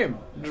terrible name!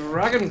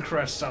 Dragon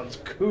Crest sounds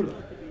cooler.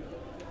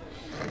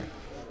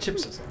 Chip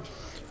says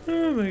that.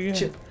 Oh my god.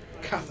 Chip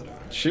Catheter.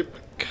 Chip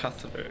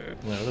Catheter.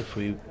 Well, if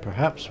we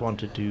perhaps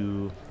wanted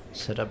to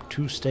set up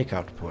 2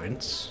 stakeout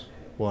points,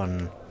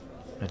 one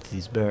at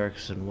these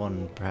barracks and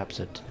one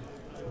perhaps at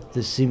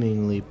this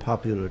seemingly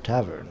popular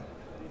tavern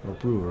or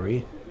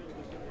brewery,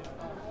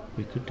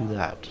 we could do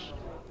that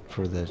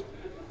for the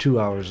 2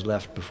 hours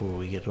left before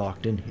we get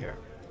locked in here.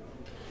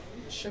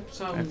 Chip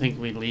I think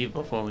we leave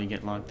before we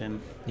get locked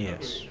in.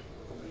 Yes.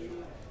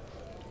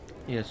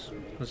 Yes,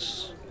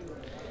 let's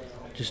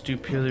just do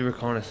purely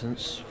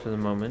reconnaissance for the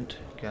moment.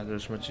 Gather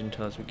as much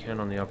intel as we can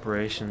on the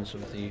operations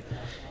of the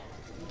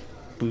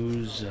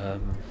booze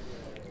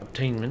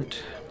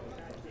obtainment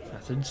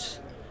methods.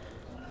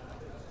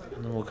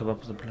 And then we'll come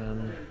up with a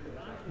plan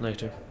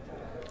later.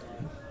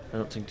 I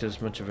don't think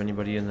there's much of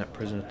anybody in that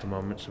prison at the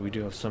moment, so we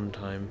do have some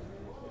time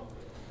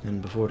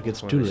And before it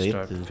gets before too they late,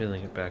 start the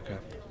filling it back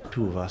up.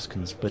 2 of us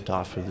can split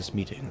off for this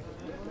meeting.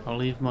 I'll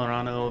leave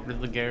Morano over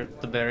to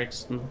the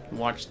barracks and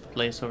watch the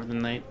place over the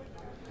night.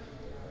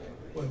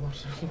 Wait,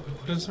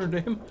 what is her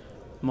name?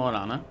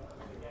 Morana.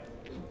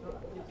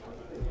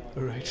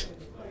 Alright.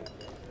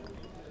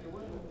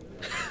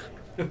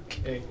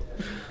 Okay.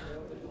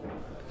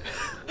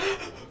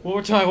 One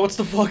more time, what's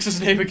the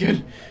fox's name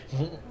again?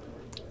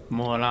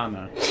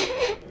 Morana.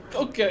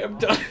 Okay, I'm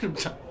done.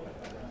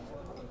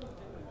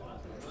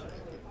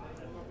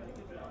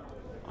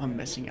 I'm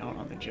missing out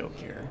on the joke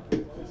here.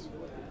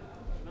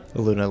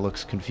 Luna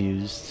looks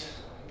confused.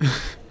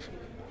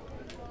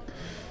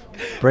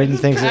 Brayden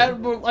thinks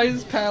I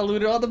just pat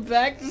Luna on the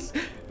back.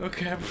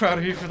 Okay, I'm proud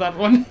of you for that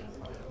one.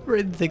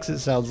 Brayden thinks it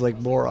sounds like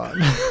moron.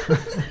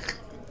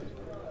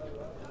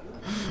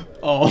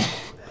 Oh.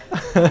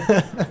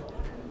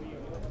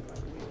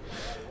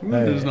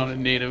 Luna's not a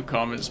native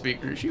common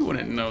speaker. She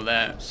wouldn't know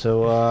that.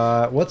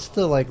 So, what's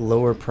the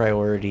lower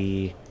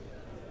priority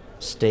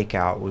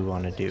stakeout we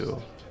want to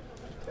do?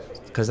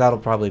 Because that'll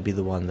probably be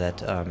the one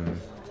that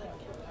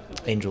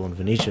Angel and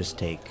Venetius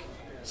take,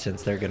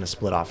 since they're gonna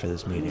split off for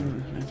this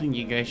meeting. I think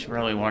you guys should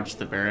probably watch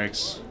the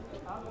barracks.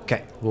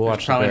 Okay, we'll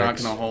watch the Probably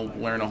barracks. not gonna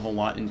learn a whole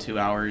lot in 2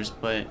 hours,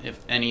 but if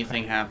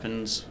anything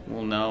happens,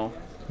 we'll know.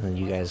 And then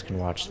you guys can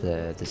watch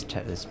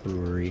this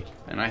brewery.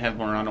 And I have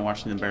Morana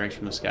watching the barracks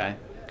from the sky.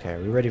 Okay,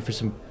 are we ready for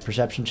some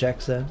perception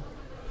checks then?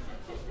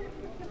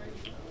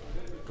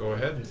 Go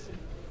ahead.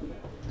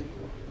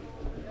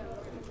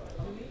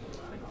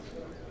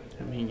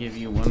 Let me give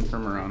you one for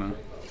Morana.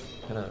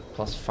 Got a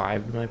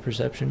 +5 to my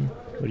perception.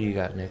 What do you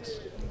got, Nix?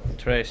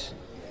 Trace.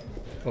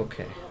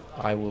 Okay,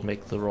 I will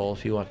make the roll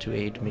if you want to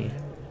aid me.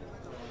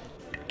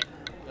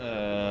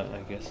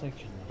 I guess I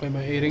can. Wait, am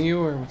I aiding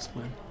you or what's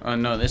the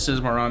plan? No, this is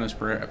Morana's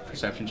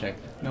perception check.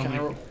 No, Can I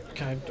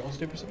also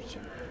do a perception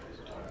check?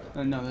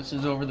 no, this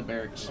is over the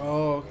barracks.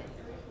 Oh, okay.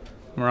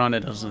 Morana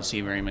doesn't see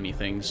very many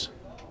things.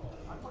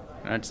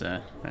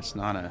 That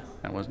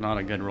was not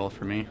a good roll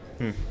for me.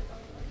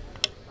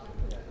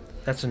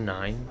 That's a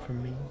 9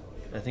 from me.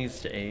 I think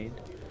it's to aid.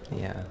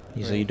 Yeah,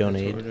 so Right, you don't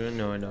that's what aid? we're doing?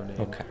 No, I don't aid.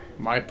 Okay.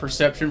 My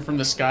perception from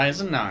the sky is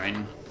a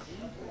 9.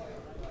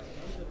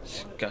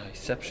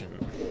 Skyception.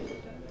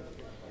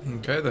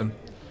 Okay then.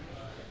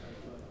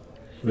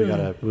 We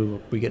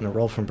getting a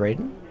roll from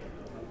Brayden?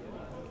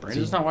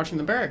 Brandon's not watching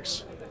the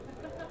barracks.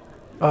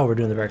 Oh, we're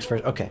doing the barracks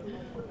first. Okay.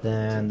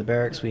 Then the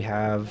barracks we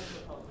have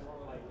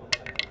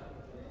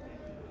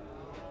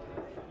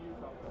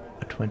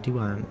a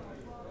 21.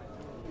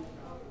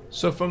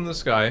 So from the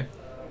sky,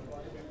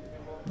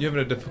 you're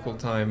having a difficult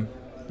time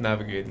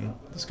navigating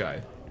the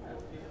sky.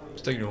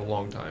 It's taking you a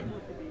long time,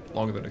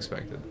 longer than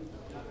expected.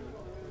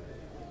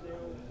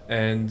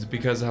 And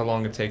because of how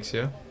long it takes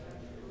you,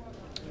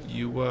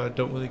 you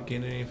don't really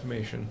gain any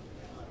information.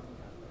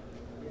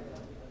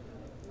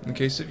 In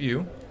case of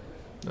you,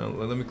 now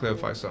let me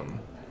clarify something.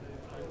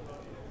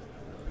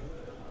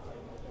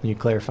 Are you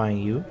clarifying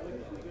you?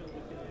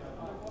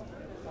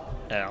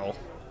 Ow.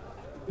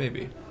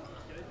 Maybe.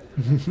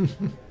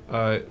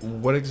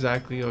 What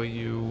exactly are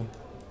you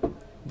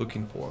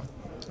looking for?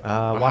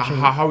 Watching.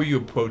 How are you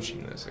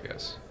approaching this, I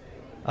guess?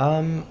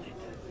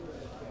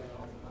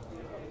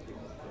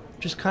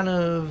 Just kind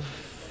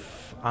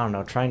of, I don't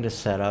know, trying to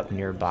set up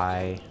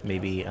nearby,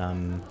 maybe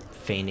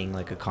feigning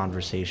like a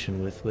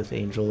conversation with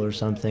Angel or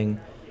something.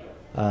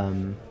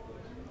 And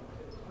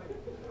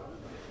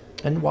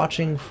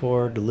watching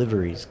for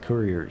deliveries,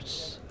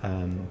 couriers,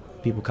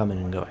 people coming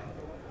and going.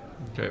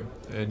 Okay,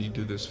 and you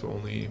do this for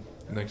only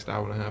the next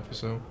hour and a half or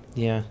so?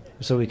 Yeah,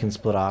 so we can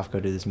split off, go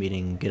to this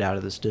meeting, get out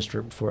of this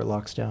district before it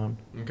locks down.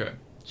 Okay,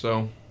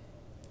 so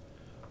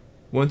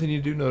one thing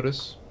you do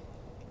notice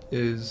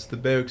is the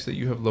barracks that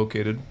you have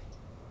located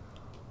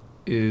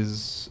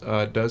does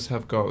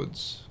have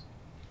guards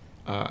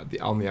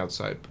on the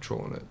outside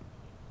patrolling it.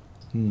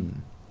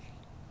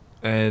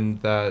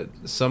 And that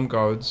some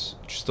guards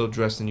still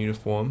dressed in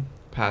uniform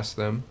pass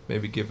them,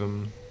 maybe give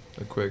them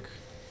a quick,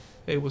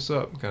 hey, what's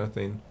up, kind of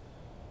thing.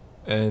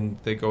 And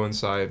they go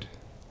inside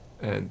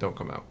and don't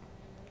come out.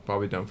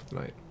 Probably done for the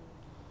night.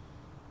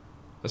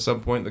 At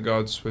some point, the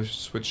guards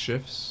switch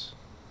shifts.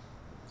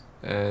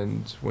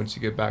 And once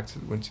you get past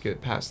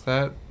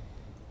that,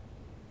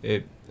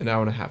 an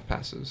hour and a half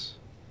passes.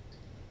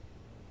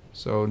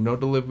 So no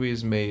delivery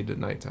is made at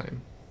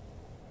nighttime.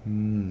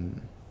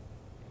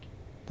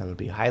 That would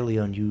be highly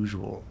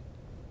unusual.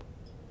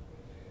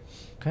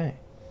 Okay.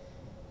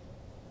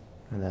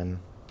 And then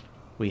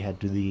we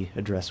head to the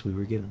address we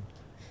were given.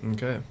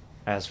 Okay.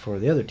 As for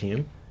the other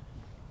team,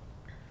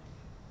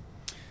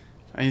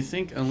 I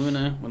think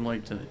Aluna would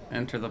like to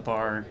enter the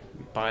bar,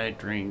 buy a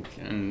drink,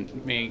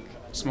 and make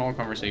small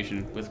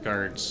conversation with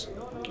guards.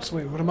 So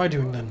wait, what am I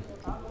doing then?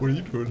 What are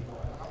you doing?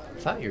 I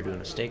thought you were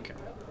doing a stakeout.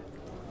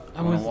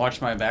 I'm gonna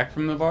watch my back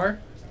from the bar,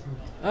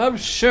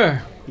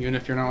 Sure. even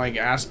if you're not like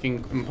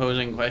asking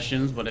imposing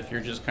questions, but if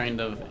you're just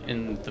kind of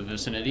in the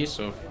vicinity.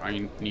 So if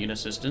I need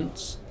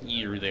assistance,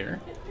 you're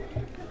there.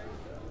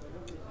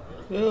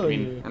 I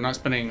mean, we're not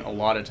spending a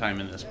lot of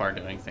time in this bar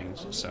doing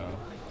things, so.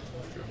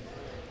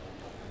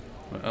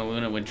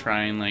 Aluna would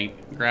try and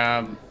like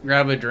grab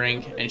a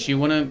drink, and she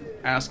wouldn't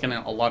ask a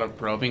lot of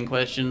probing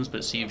questions,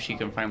 but see if she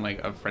can find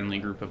like a friendly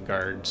group of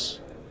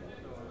guards,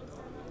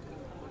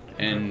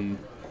 and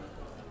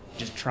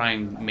just try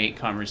and make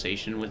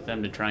conversation with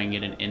them to try and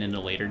get an in and a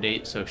later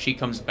date. So if she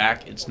comes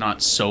back, it's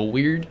not so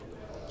weird.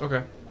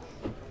 Okay.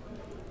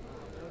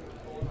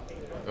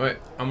 Alright,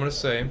 I'm gonna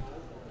say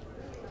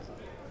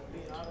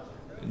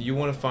you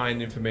want to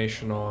find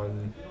information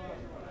on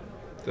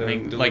the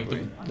Like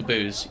delivery. the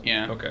booze,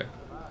 yeah. Okay.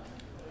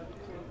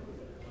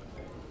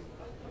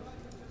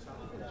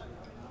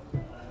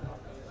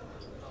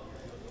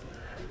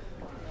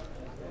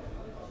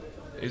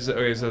 Okay,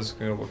 so it's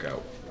gonna work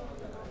out.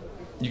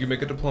 You can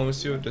make a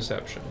diplomacy or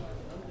deception.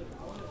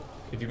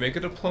 If you make a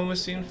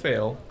diplomacy and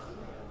fail,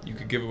 you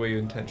could give away your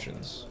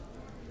intentions.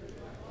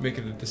 Make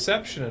it a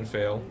deception and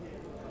fail,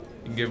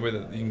 you can give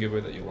away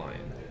that you're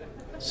lying.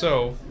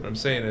 So what I'm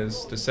saying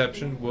is,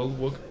 deception will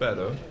work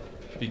better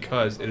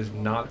because it is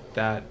not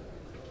that.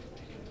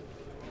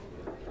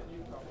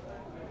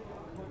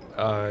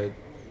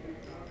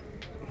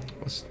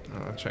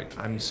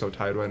 I'm so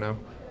tired right now.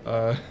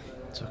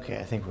 It's okay,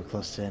 I think we're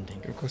close to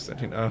ending. Of course,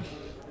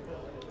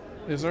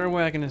 Is there a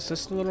way I can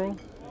assist in the role?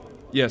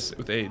 yes,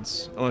 with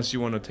aids, unless you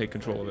want to take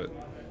control of it.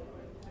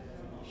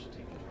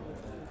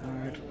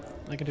 Alright,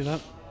 I can do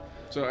that.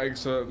 So I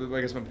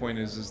guess my point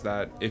is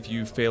that if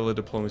you fail a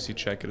diplomacy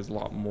check, it is a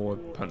lot more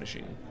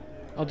punishing.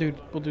 We'll do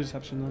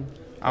deception then.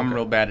 I'm Okay.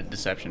 real bad at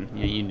deception.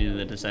 Yeah, you do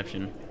the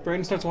deception.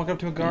 Brayden starts walking up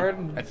to a guard.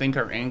 I think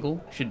our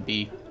angle should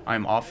be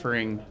I'm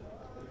offering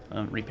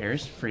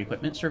repairs for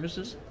equipment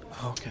services.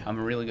 Okay. I'm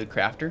a really good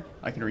crafter.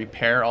 I can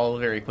repair all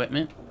of their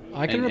equipment.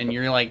 I can. And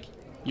you're like,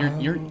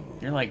 you're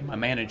like my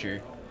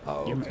manager.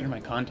 Oh, You're, okay. you're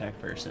my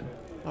contact person.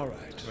 All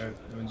right.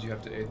 That means you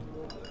have to aid.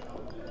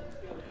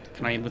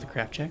 Can I aid with a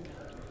craft check?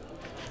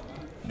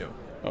 No,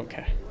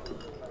 Okay.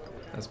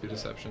 has to be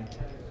deception.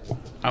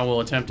 I will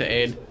attempt to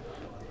aid.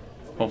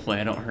 Hopefully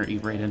I don't hurt you,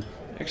 Brayden.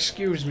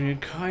 Excuse me,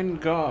 kind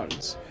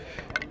guards.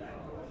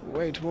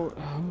 Wait, what?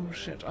 Oh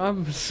shit!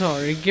 I'm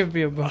sorry. Give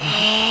me a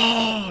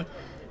bone.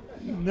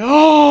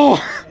 No!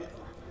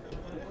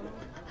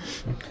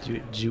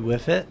 Did you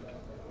whiff it?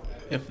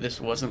 If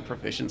this wasn't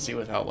proficiency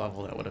without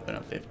level, that would have been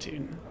a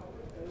 15.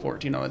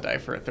 14 on the die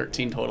for a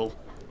 13 total.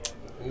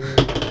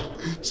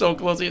 So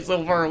close, yet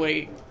so far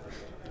away.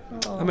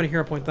 I'm gonna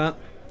hero point that.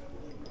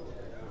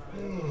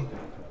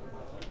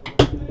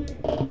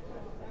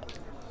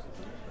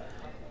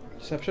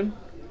 Deception.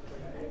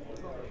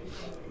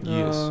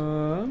 Yes.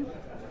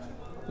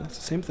 That's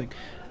the same thing.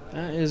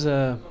 That is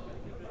a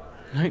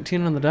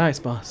 19 on the dice,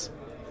 boss.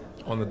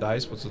 On the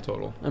dice, what's the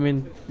total? I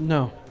mean,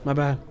 no, my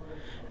bad.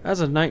 That's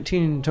a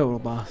 19 total,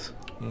 boss.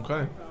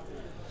 Okay.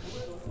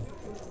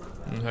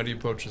 And how do you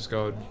approach this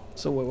guard?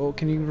 So, what,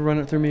 can you run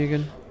it through me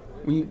again?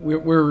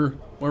 We're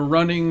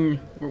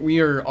we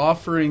are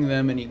offering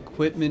them an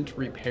equipment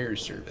repair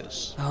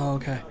service. Oh,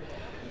 okay.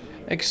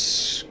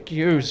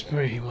 Excuse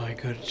me, my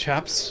good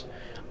chaps.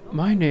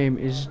 My name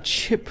is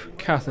Chip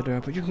Catheter,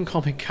 but you can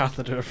call me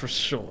Catheter for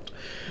short.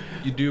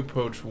 You do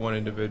approach one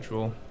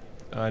individual,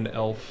 an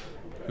elf,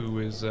 who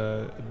is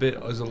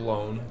is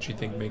alone. Which you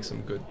think makes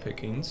some good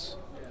pickings.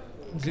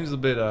 Seems a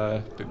bit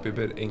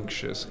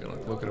anxious, kind of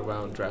like looking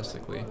around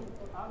drastically.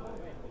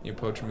 You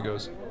approach him. He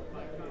goes,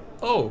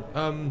 "Oh,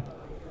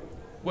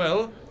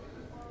 well,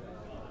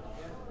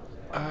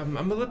 I'm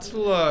a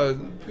little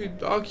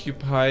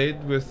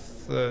preoccupied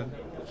with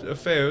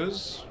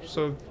affairs,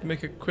 so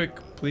make it quick,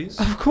 please."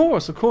 Of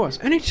course.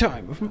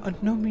 Anytime.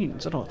 No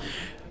means at all.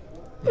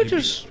 I'm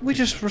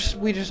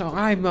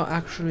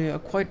actually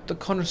quite the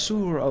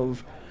connoisseur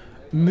of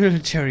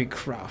military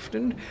craft,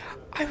 and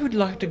I would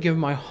like to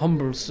give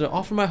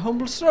offer my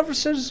humble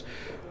services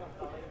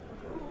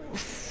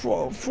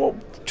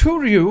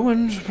to you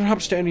and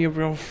perhaps to any of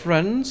your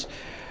friends.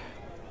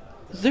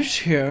 This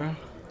here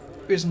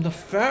is the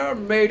fair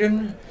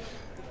maiden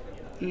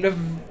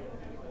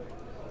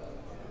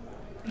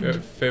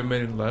Fair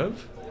maiden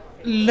love?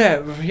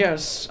 Lev,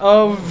 yes,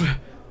 of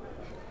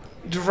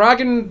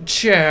Dragon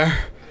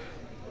Chair.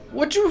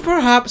 Would you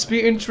perhaps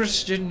be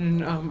interested in,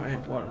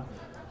 well,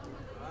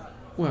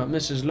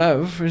 Mrs.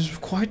 Lev is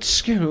quite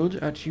skilled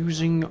at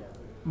using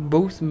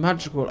both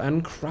magical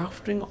and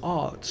crafting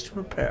arts to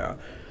repair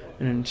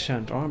and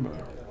enchant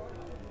armor.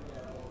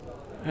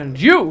 And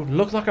you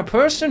look like a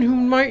person who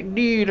might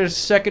need a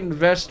second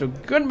vest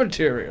of good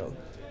material.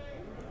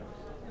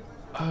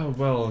 Oh,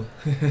 well,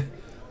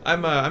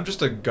 I'm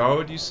just a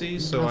guard, you see,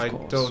 so Of I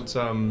course.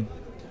 don't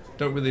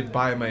really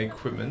buy my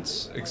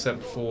equipments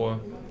except for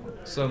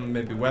some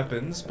maybe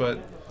weapons, but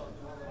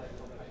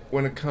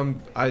when it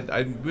comes,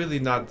 I'm really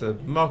not the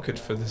market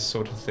for this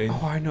sort of thing.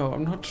 Oh, I know.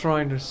 I'm not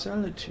trying to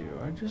sell it to you.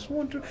 I just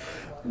want to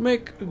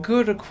make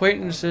good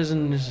acquaintances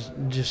in this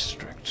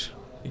district.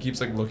 He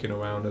keeps like looking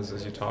around as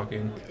you're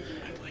talking.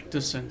 I'd like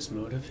to sense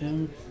motive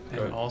him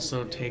and Right.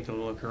 also take a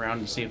look around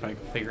and see if I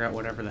can figure out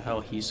whatever the hell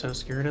he's so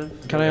scared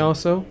of. Can I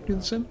also do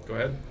the same? Go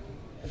ahead.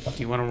 Do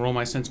you want to roll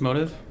my sense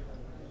motive?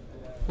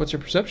 What's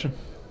your perception?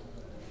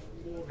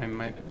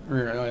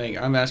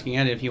 I'm asking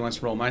Andy if he wants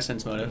to roll my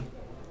sense motive.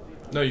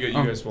 No, you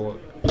Oh. guys will.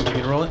 You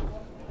can roll it.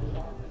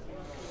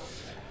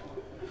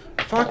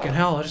 Fucking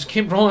hell, I just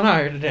keep rolling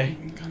higher today.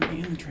 Gotta be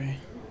in the tray.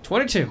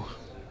 22.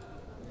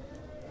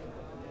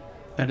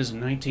 That is a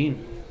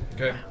 19.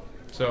 Okay,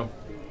 so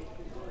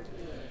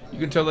you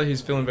can tell that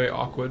he's feeling very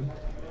awkward,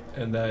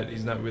 and that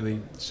he's not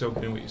really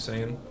soaking in what you're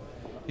saying.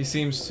 He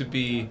seems to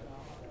be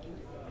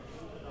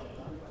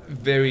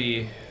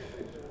very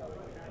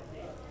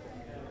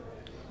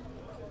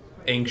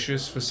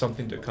anxious for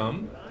something to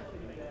come.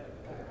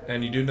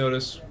 And you do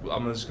notice,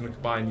 I'm just going to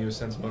combine your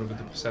sense motive with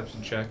the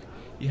perception check.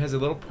 He has a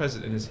little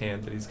present in his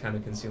hand that he's kind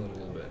of concealing a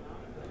little bit.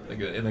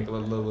 in like a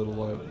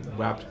little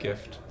wrapped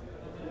gift.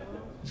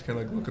 He's kind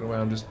of like looking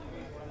around, just.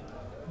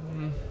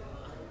 Do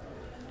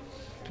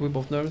we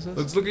both notice this?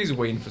 Looks like he's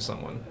waiting for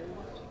someone.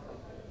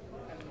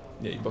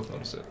 Yeah, you both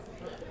notice it.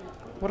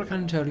 What I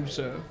can tell you,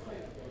 sir,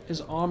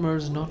 is armor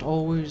is not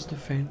always the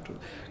faint,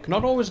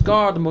 cannot always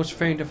guard the most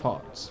faint of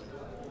hearts.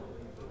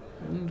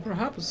 And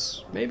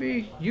perhaps,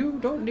 maybe you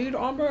don't need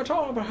armor at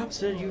all.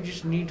 Perhaps you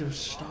just need to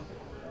stop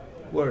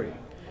worrying.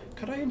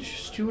 Could I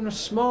interest you in a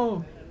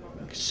small,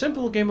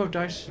 simple game of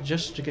dice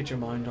just to get your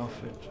mind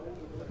off it?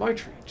 My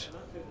treat.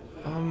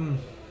 Can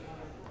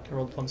I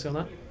roll diplomacy on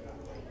that?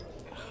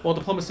 Well,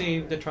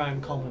 diplomacy to try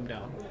and calm him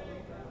down.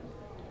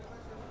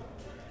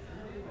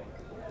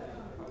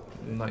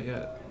 Not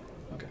yet.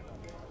 Okay.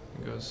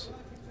 He goes,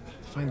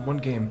 find one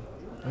game,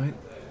 alright?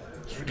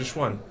 Just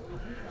one.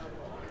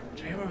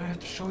 Damn, I have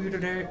to show you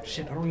today.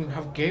 Shit, I don't even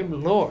have game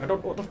lore. I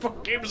don't know what the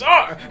fuck games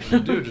are. You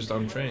do, just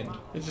untrained.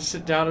 I just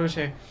sit down and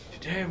say,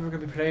 today we're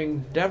going to be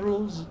playing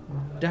Devil's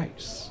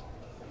Dice.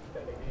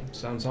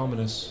 Sounds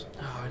ominous.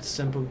 Oh, it's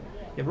simple.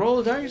 You roll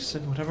the dice,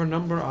 and whatever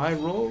number I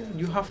roll,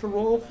 you have to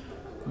roll.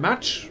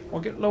 Match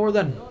or get lower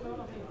than.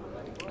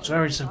 It's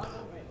very simple,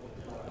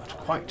 but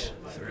quite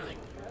thrilling.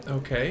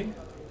 Okay.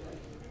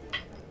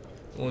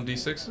 Rolling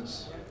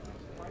d6s?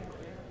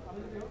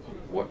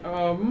 What?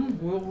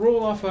 We'll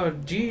roll off a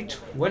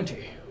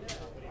d20.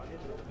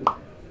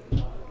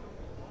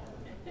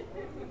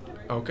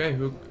 Okay,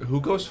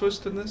 who goes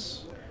first in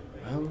this?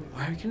 Well,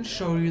 I can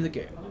show you the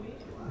game.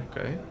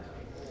 Okay.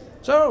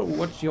 So,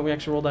 what do you want me to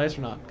actually roll dice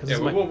or not? Yeah,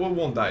 we'll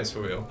roll dice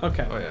for real.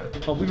 Okay. Oh, yeah.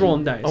 Oh, we're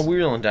rolling dice. Oh, we're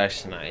rolling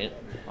dice tonight.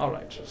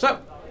 Alright, so,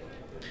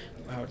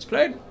 how it's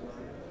played,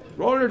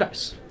 roll your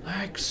dice,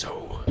 like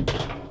so.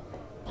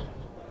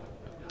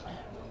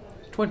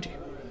 20.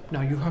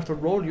 Now you have to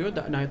roll your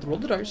now you have to roll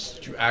the dice.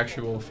 Did you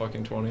actually roll a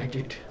fucking 20? I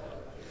did.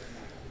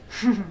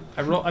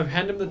 I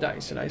hand him the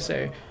dice and I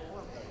say,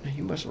 now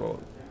you must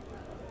roll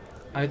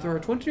either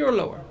a 20 or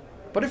lower.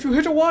 But if you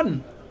hit a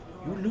 1,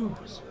 you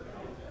lose.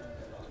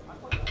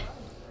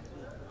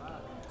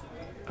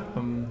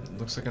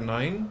 Looks like a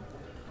 9.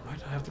 Right,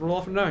 I have to roll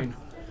off a 9.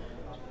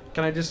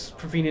 Can I just,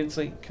 for convenience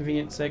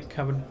sake,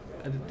 have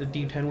the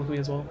D10 with me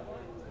as well?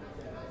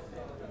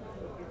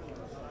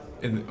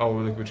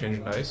 Like we're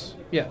changing dice?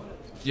 Yeah.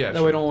 Yeah,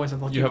 That way I don't always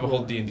have You have a whole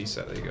roll. D&D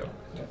set, there you go.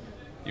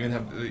 You even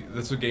have,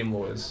 that's what game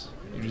law is.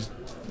 You just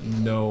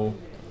know.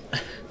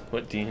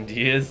 What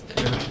D&D is?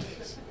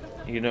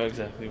 You know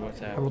exactly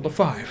what's I happening. rolled a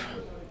 5.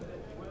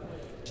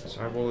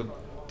 So I roll a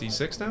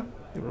D6 now?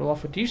 You roll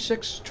off a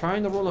d6,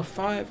 trying to roll a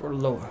 5 or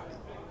lower.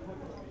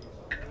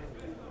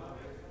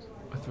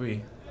 A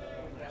 3.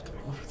 I have to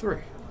roll off a 3.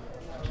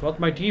 Rolled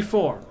my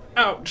d4.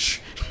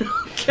 Ouch!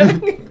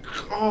 Kidding?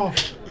 Oh.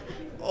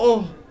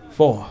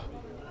 4.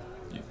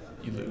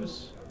 You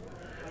lose.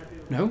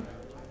 No.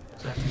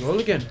 So I have to roll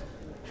again.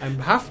 I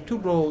have to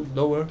roll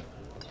lower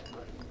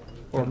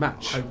or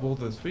match. I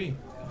rolled a 3.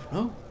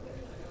 No.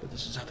 But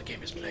this is how the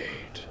game is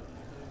played.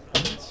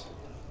 What?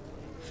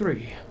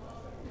 3.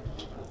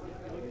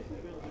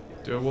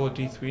 Do I roll a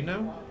D3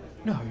 now?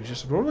 No, you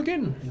just roll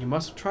again, and you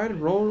must try to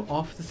roll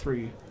off the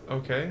 3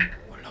 Okay.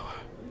 or lower.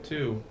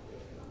 2.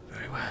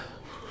 Very well.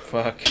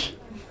 Fuck.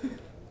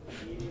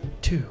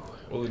 2.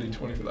 Roll a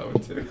D20 for that one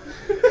too.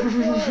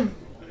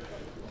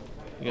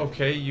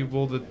 Okay, you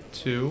rolled a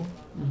 2.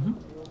 Mm-hmm.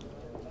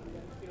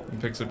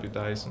 And picks up your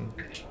dice and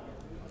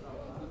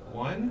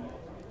 1.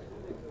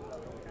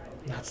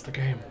 That's the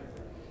game.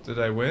 Did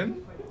I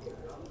win?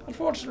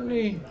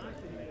 Unfortunately,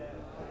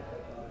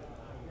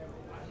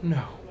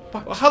 no.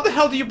 But Well, how the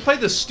hell do you play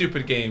this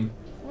stupid game?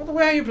 well, the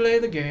way you play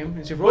the game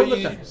is you roll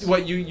the dice.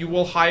 You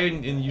roll high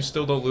and you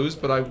still don't lose,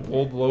 but I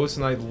rolled lowest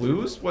and I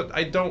lose? What?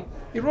 I don't.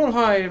 You roll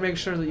high to make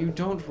sure that you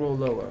don't roll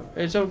lower.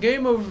 It's a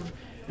game of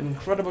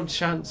incredible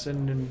chance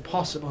and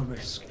impossible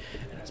risk.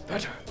 And it's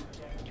better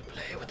when you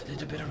play with a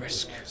little bit of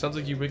risk. Sounds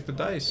like you rigged the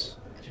dice.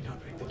 I did not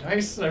break the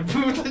dice. I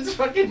moved this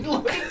fucking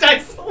loaded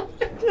dice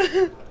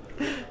away.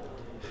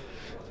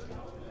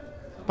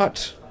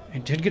 But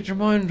it did get your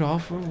mind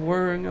off of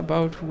worrying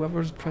about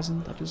whoever's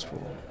present that is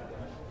for.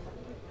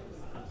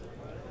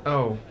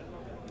 Oh.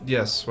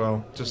 Yes,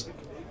 well, just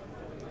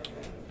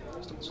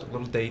a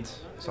little date.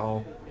 It's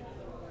all.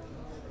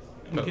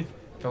 Okay.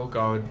 Fellow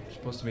guard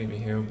supposed to meet me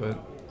here, but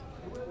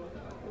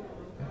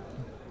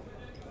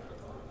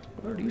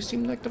Well, you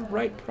seem like the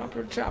right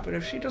proper chap, and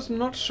if she does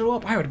not show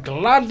up, I would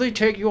gladly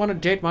take you on a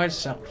date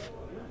myself.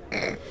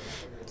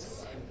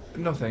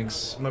 no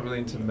thanks. I'm not really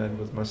into men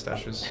with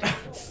mustaches.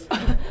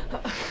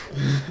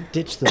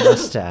 Ditch the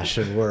mustache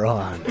and we're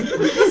on.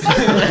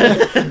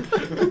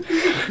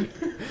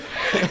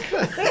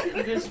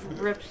 He just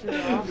rips it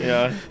off.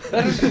 Yeah.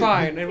 That is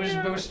fine. It was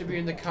supposed to be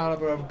in the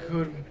caliber of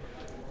good,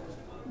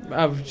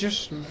 of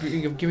just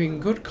giving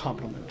good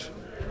compliment.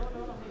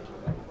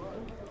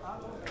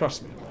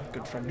 Trust me, my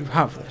good friend, you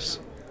have this.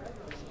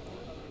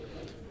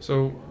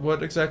 So,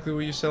 what exactly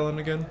were you selling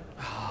again?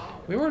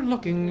 We were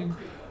looking,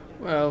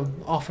 well,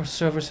 offer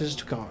services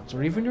to guards,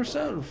 or even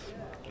yourself.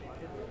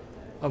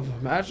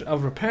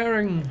 of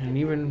repairing and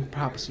even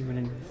perhaps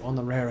on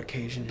the rare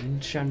occasion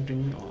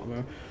enchanting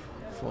armor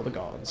for the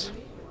gods.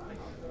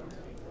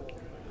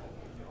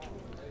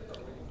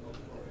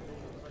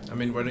 I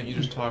mean, why don't you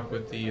just talk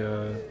with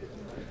the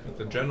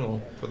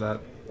general for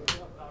that?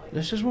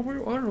 This is what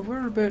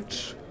we're a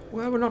bit.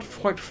 Well, we're not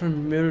quite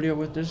familiar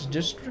with this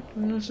district,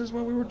 and this is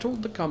what we were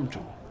told to come to.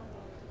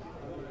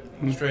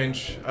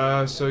 Strange.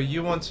 So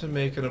you want to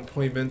make an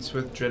appointment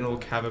with General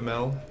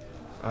Cavamel?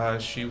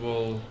 She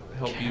will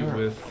help you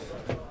with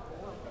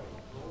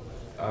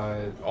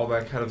all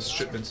that kind of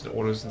shipments and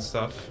orders and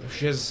stuff.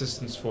 She has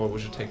assistants for it,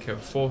 which will take care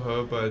of for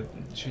her, but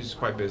she's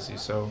quite busy,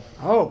 so.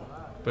 Oh.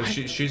 But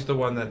she's the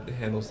one that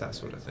handles that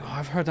sort of thing.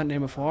 I've heard that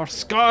name before.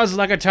 Scars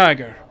like a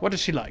tiger. What is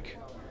she like?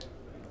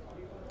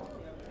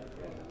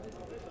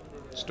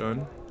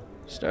 Stern?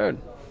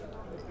 Stern.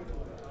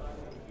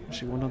 Is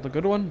she one of the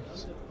good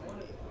ones?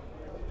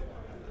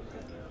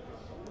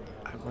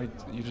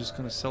 You're just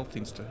gonna sell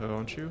things to her,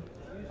 aren't you?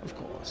 Of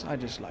course. I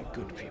just like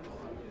good people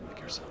like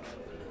yourself.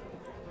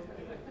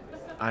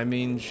 I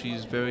mean,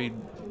 she's very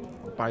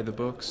by the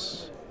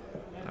books,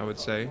 I would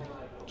say.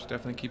 She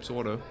definitely keeps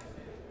order.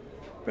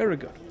 Very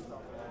good.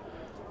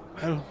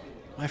 Well,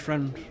 my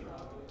friend,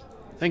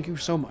 thank you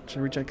so much.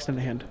 I extend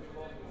a hand.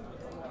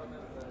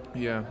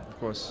 Yeah, of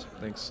course.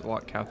 Thanks a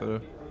lot,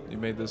 Catheter. You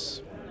made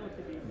this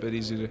a bit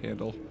easier to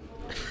handle.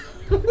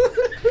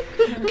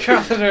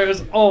 Catheter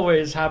is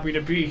always happy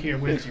to be here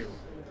with you.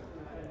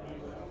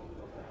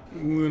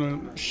 Luna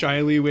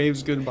shyly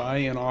waves goodbye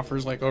and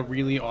offers like a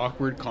really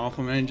awkward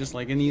compliment, just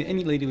like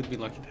any lady would be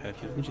lucky to have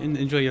you.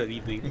 Enjoy your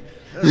evening.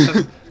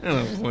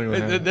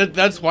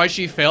 That's why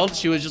she failed.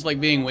 She was just like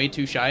being way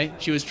too shy.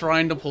 She was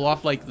trying to pull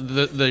off like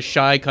the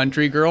shy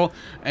country girl,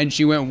 and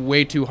she went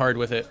way too hard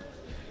with it.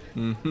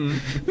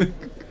 Mm-hmm.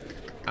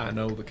 I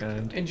know the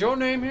kind. And your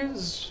name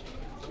is?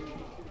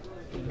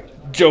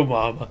 Joe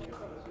Mama.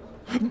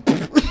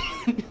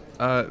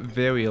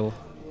 Varial.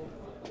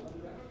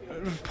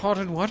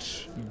 Pardon, what?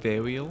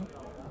 Varial?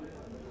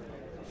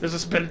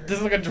 There's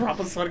like a drop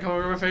of sweat coming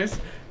over my face.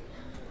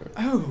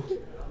 Oh.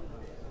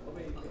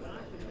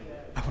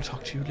 I will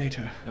talk to you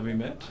later. Have we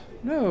met?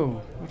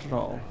 No, not at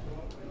all.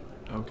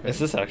 Okay. Is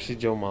this actually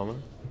Joe Mama?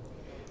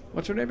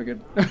 What's your name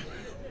again?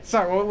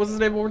 Sorry, what was his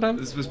name one more time?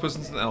 This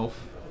person's an elf.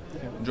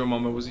 Okay. Joe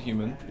Mama was a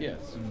human.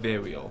 Yes.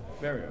 Varial.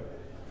 Very well.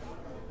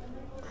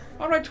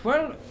 Alright,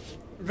 well,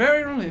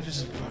 Varial,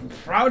 I'm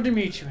proud to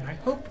meet you, and I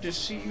hope to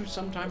see you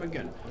sometime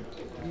again.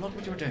 Good luck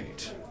with your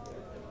date.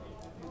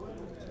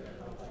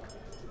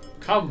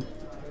 Come,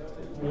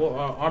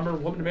 armor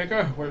woman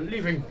maker, we're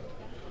leaving.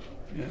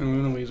 And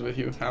Luna leaves with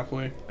you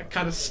halfway. I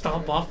kind of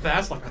stomp off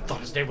fast, like I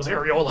thought his name was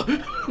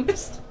Areola.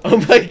 Oh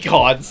my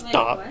god,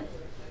 stop. Wait,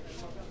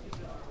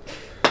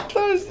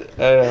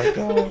 Oh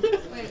god. what?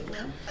 Wait,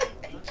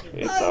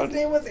 what? His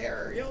name was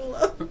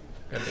Areola. God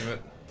damn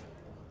it.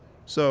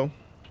 So,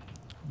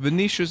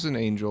 Venetia's an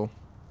angel.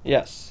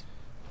 Yes.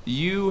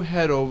 You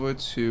head over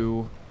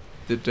to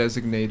the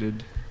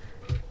designated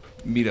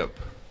meetup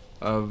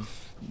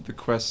of the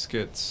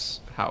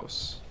Creskit's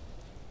house.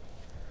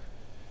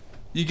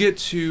 You get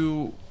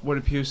to what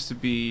appears to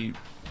be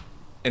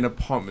an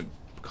apartment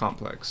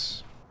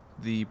complex.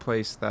 The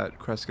place that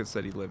Creskit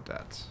said he lived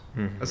at.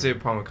 Mm-hmm. I say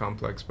apartment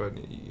complex, but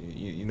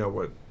you know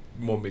what?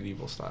 More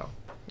medieval style.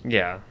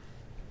 Yeah.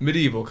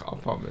 Medieval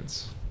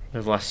apartments.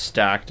 There's less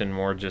stacked and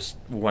more just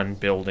one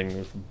building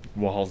with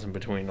walls in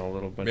between a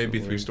little bit. Maybe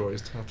 3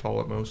 stories tall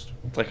at most.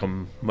 It's like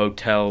a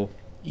motel.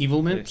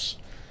 Evil mitts.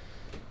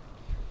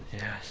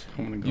 Yes.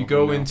 You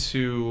go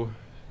into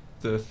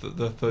the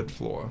third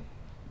floor,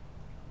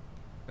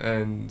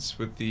 and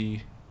with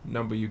the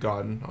number you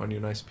gotten on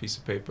your nice piece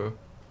of paper,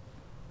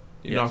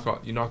 you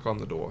knock on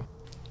the door.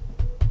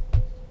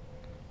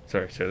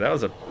 Sorry, that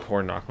was a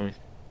poor knock on me.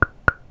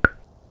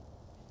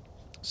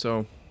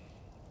 So,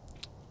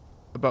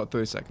 about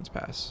 30 seconds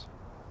pass.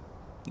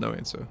 No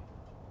answer.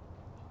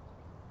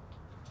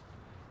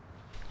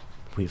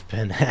 We've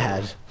been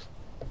had.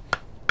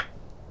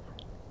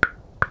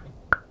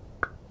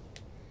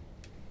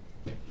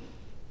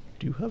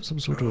 Do you have some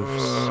sort of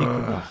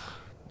secret knock?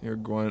 You're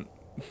Gwent,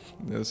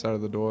 on the other side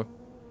of the door.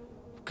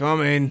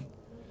 Coming.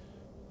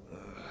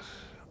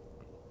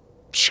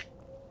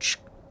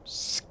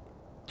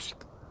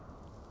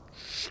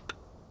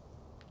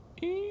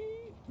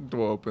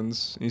 Door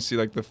opens, and you see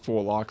like the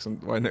 4 locks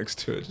right next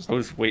to it. Just I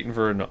was waiting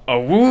for a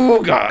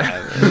woo god.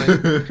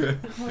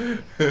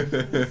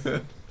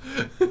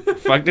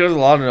 Fuck, there was a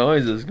lot of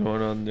noises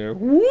going on there.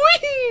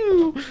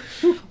 Woo!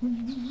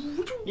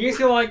 You guys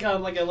feel like a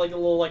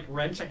little like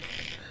wrench, like,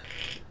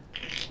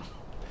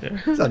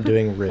 He's not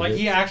doing rivets. like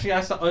he actually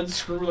has to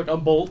unscrew like a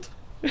bolt.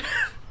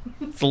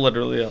 It's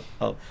literally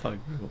a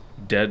fucking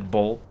dead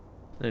bolt.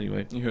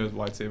 Anyway. you hear his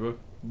lightsaber.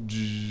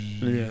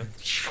 Yeah.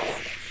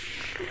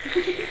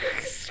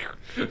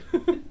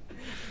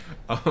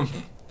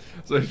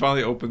 So he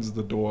finally opens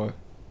the door,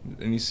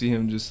 and you see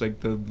him just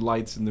like the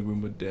lights in the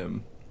room are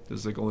dim.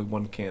 There's like only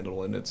 1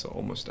 candle and it's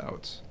almost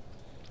out.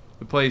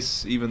 The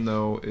place, even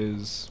though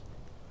is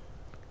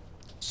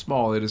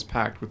small, it is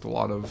packed with a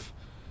lot of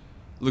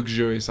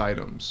luxurious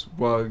items.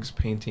 Rugs,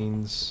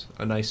 paintings,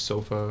 a nice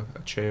sofa, a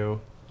chair.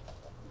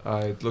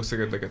 It looks like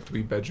a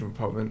 3-bedroom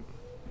apartment.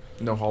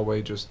 No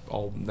hallway, just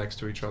all next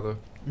to each other.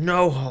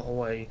 No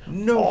hallway.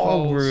 No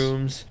All halls.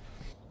 rooms.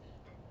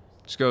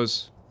 Just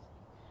goes,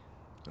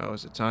 oh,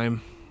 is it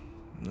time?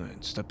 All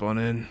right, step on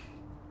in.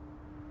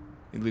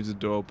 He leaves the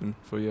door open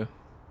for you.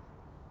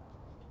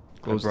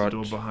 Close the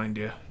door behind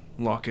you.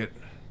 Lock it.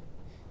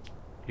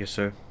 Yes,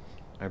 sir.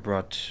 I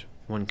brought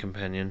one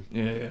companion.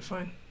 Yeah,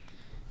 fine.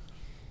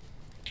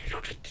 Yeah,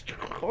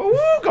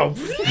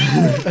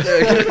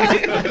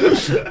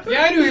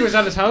 I knew he was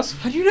at his house.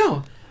 How do you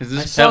know? Is I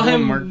this saw Pebble him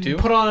and Mark too?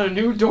 put on a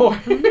new door.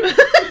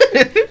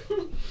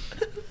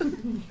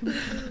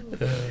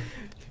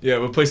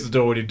 Yeah, replace the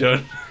door when you're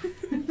done.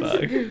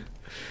 Fuck.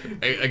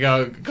 I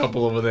got a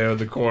couple over there in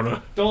the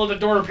corner. Don't let the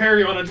door repair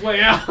you on its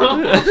way out.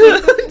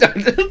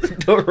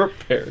 Don't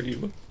repair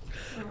you.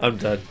 I'm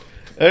done.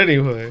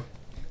 Anyway.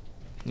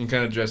 You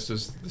kind of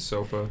gestures the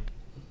sofa.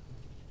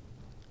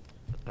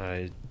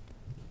 I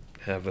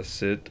have a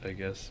sit, I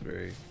guess,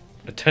 very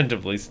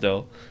attentively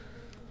still.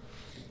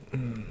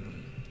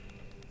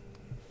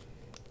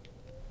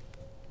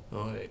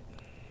 Alright.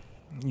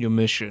 Your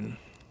mission.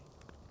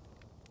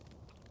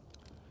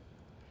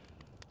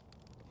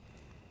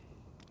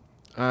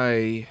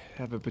 I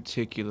have a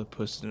particular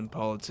person in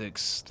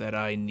politics that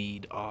I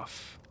need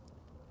off.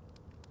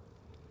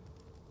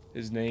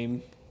 His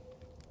name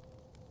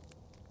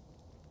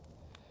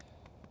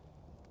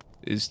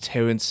is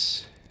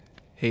Terrence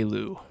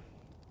Halu.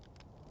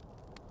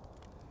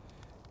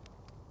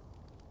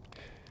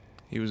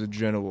 He was a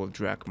general of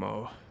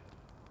Drakmar,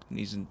 and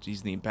he's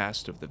the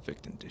ambassador of the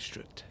Victon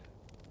district.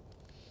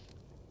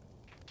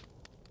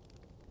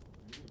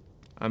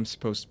 I'm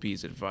supposed to be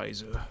his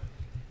advisor,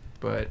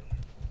 but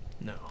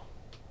no.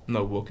 I'm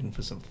not working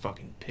for some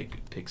fucking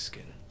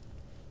pigskin.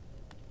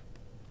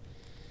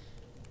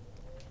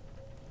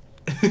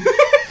 I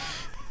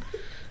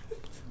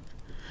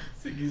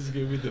think he's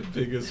giving me the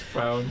biggest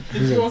frown.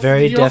 The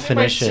very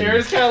definition.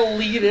 Chairs kind of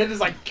lead in. It's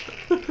like.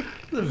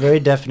 The very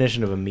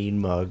definition of a mean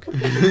mug.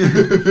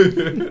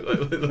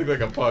 Look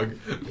like a pug.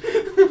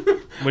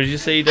 What did you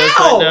say he does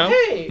right now?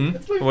 Hey, Hmm?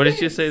 that's my What did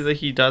you face. say that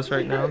he does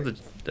right now?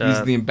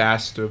 He's the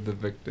ambassador of the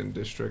Victon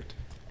district,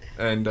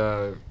 and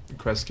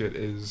Creskett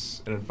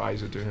is an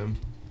advisor to him,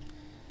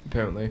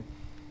 apparently.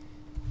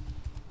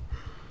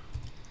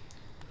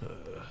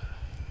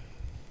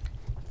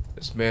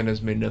 This man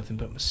has made nothing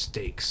but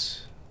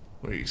mistakes.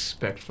 What do you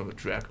expect from a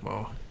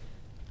Drakmar?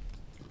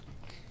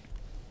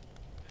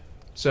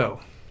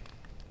 So,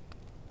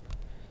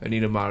 I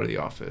need him out of the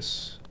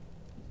office.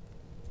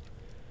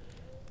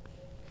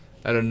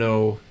 I don't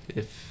know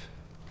if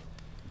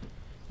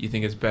you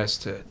think it's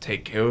best to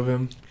take care of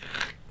him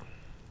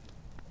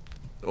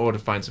or to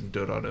find some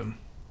dirt on him.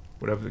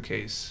 Whatever the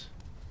case,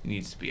 he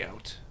needs to be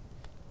out.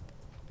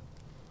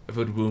 I've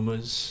heard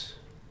rumors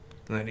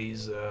that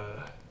he's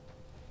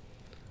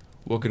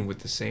working with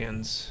the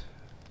Sands.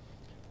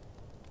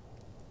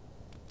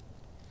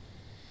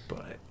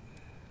 But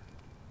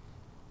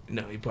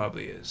no, he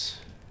probably is.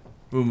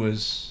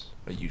 Rumors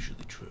are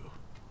usually true.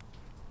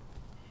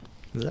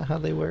 Is that how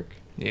they work?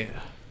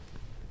 Yeah.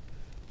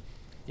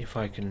 If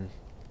I can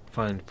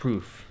find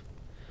proof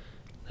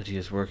that he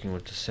is working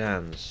with the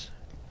Sands,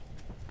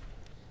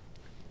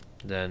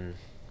 then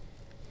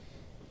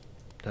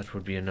that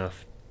would be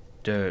enough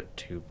dirt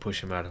to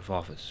push him out of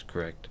office,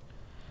 correct?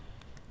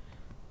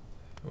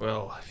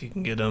 Well, if you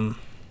can get him,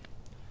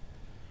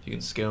 you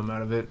can scale him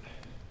out of it.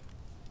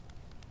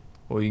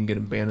 Or you can get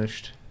him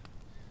banished.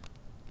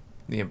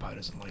 The Empire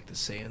doesn't like the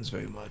Sands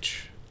very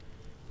much.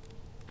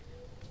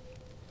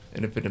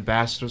 And if an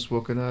ambassador's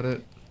working on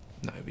it,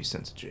 no, he'll be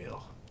sent to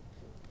jail.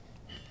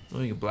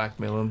 Well, you can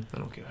blackmail him. I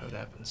don't care how it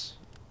happens.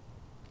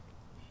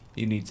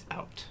 He needs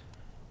out.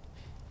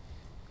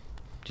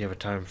 Do you have a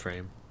time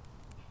frame?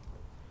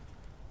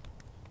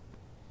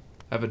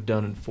 Have it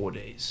done in 4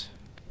 days.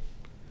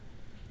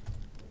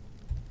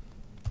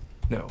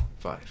 No,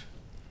 5.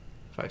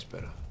 5's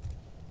better.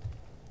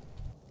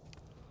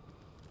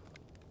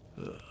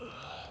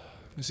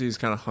 You see, he's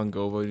kind of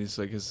hungover. He's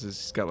like,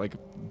 he's got like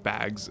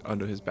bags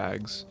under his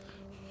bags.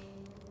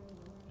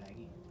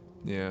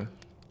 Yeah.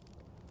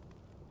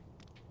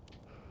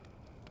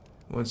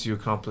 Once you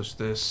accomplish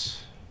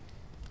this,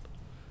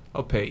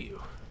 I'll pay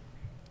you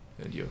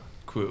and your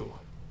crew.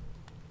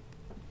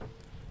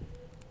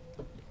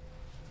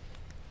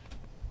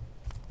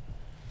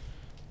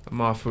 I'm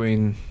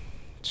offering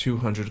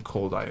 200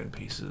 cold iron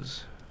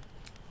pieces.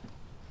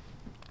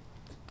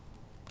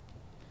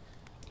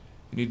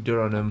 You need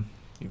dirt on him.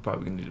 You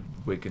probably need to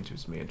break into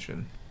his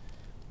mansion.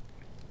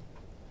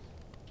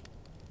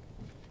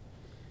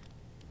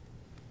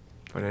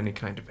 Find any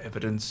kind of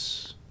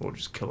evidence, or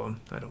just kill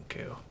him. I don't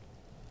care.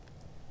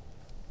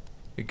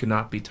 It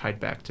cannot be tied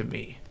back to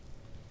me.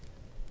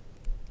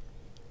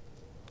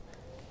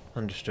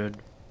 Understood.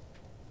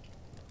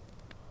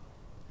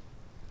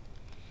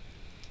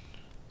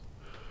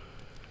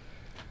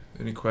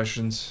 Any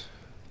questions?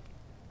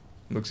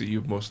 Looks at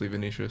you, mostly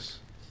Venetius.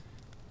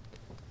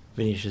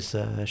 Vinicius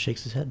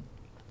shakes his head.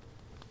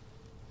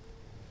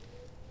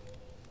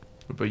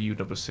 What about you,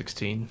 number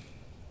 16?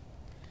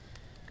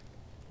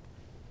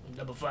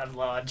 Number 5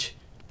 Lodge.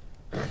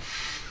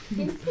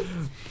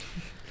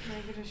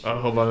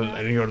 Hold on,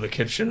 I need to go to the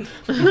kitchen.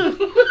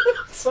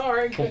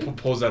 Sorry.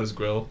 Pulls out his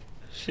grill.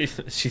 She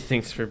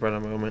thinks for about a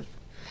moment.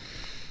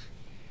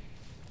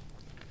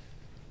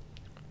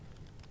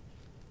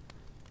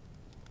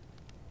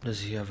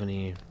 Does he have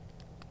any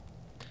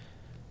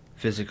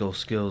physical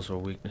skills or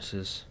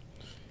weaknesses?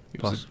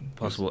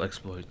 Possible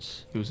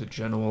exploits? He was a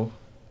general.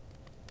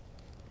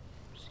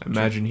 I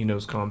imagine he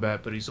knows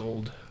combat, but he's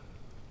old.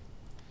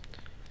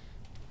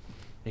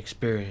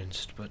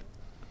 Experienced, but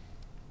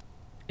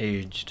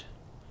aged.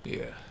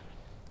 Yeah.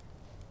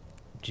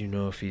 Do you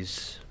know if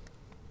he's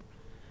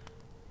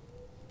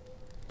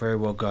very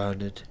well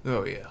guarded?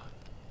 Oh, yeah.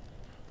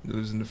 He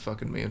lives in the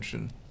fucking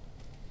mansion.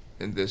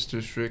 In this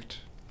district,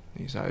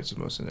 he hides the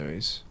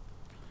mercenaries.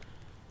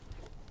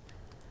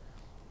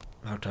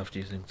 How tough do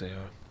you think they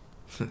are?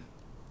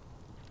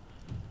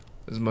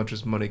 As much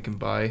as money can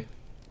buy.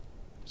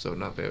 So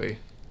not very.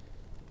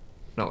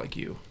 Not like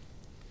you.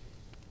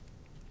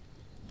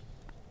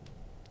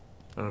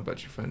 I don't know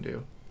about your friend, do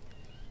you?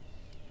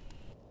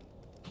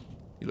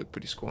 You look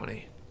pretty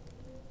scrawny.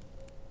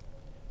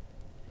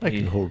 I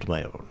can hold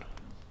my own.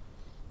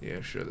 Yeah,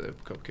 sure, the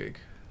cupcake.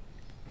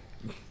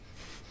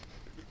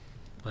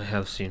 I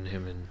have seen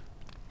him in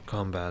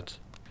combat.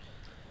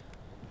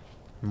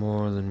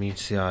 More than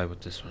meets the eye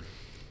with this one.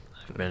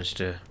 I've managed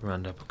to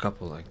round up a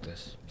couple like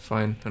this.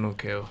 Fine, I don't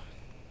care.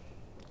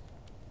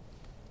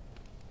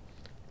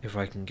 If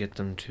I can get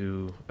them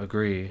to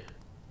agree,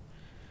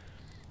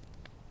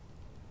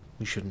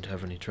 we shouldn't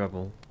have any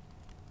trouble.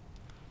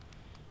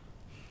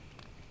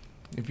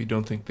 If you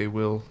don't think they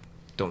will,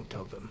 don't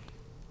tell them.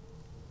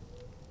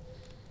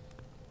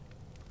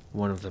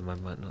 One of them I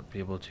might not be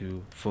able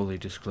to fully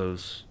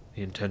disclose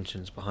the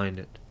intentions behind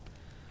it.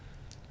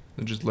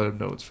 Then just let them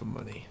know it's for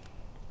money.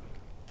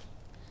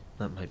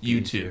 That might be You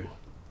easier. too.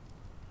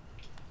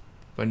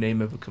 If my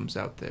name ever comes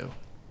out there,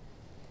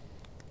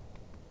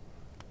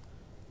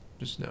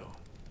 just know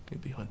you'll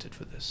be hunted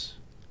for this.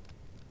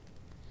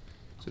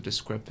 So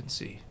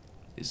discrepancy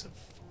is of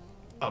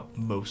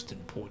utmost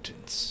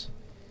importance.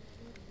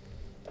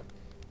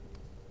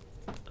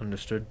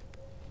 Understood.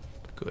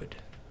 Good.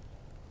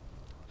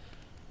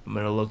 I'm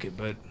gonna look it,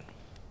 but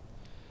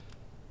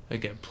I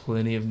got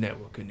plenty of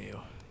networking here.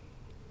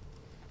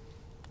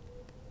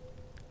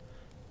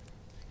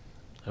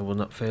 I will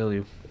not fail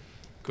you.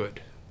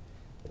 Good.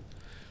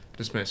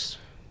 Dismissed.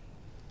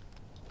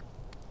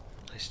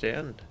 I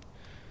stand.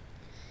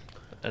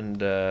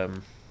 And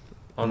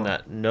on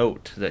that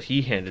note that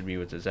he handed me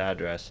with his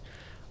address,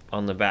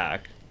 on the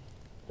back,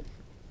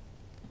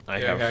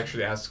 I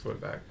actually asked for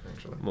it back,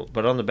 actually.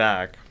 But on the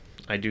back,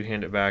 I do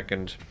hand it back,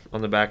 and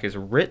on the back is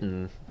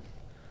written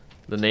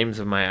the names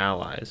of my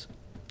allies,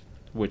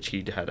 which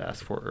he had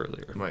asked for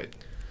earlier. Right.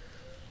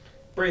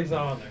 Brain's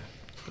not on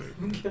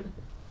there.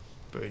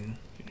 Braden,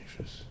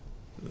 Vinicius,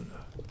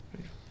 Luna.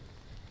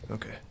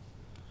 Okay.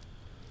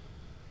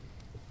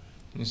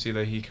 You see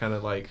that he kind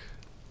of like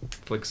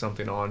flicks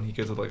something on. He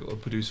gets like a little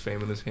produce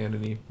flame in his hand,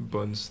 and he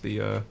buns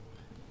it.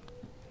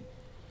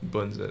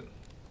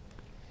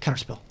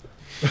 Counterspell.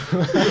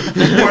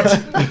 What?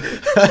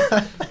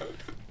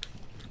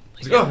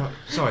 He's like, oh,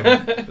 sorry.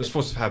 It was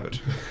force of habit.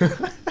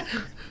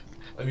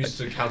 I'm used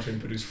to countering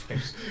produce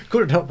flames.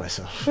 Couldn't help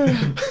myself.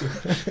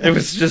 It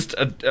was just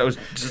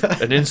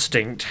an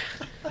instinct.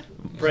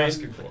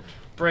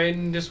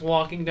 Braden just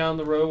walking down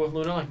the road with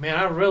Luna like, man,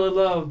 I really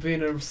love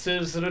being a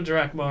citizen of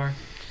Drakmar.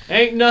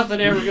 Ain't nothing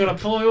ever gonna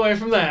pull me away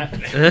from that.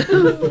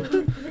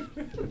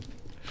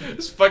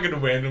 It's fucking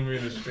randomly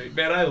in the street.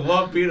 Man, I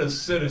love being a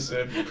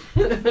citizen.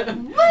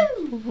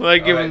 Well, I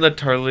give him the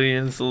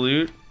Tarlian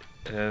salute,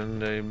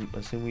 and I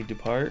assume we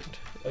depart.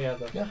 Oh,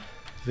 yeah.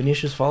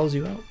 Vinicius follows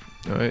you out.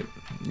 Alright,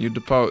 you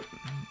depart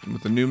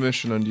with a new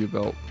mission under your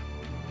belt.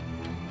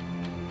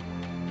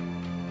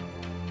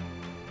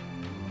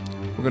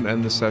 We're going to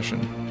end the session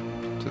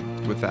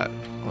with that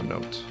on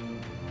note.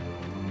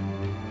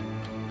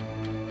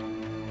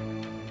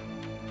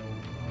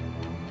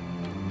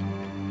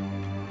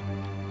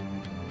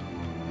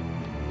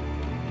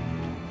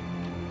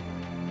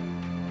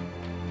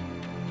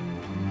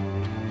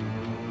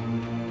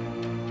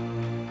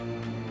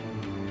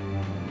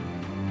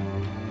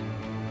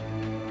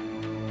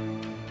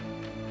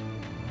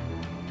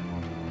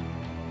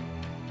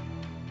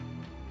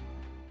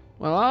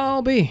 Well,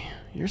 I'll be.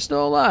 You're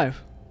still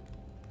alive.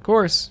 Of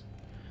course,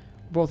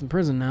 we're both in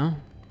prison now.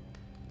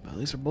 But at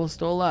least we're both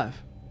still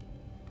alive.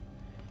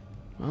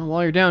 Well,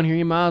 while you're down here,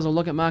 you might as well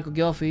look at Michael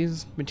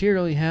Gelfie's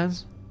material he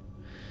has.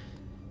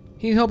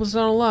 He helps us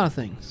on a lot of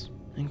things.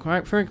 And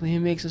quite frankly, he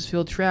makes us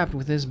feel trapped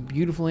with this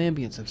beautiful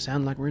ambience of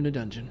sound like we're in a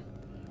dungeon.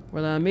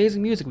 Or the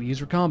amazing music we use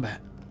for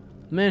combat.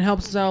 The man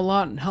helps us out a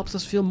lot and helps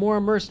us feel more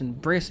immersed in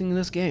embracing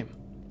this game.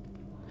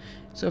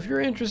 So if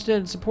you're interested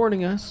in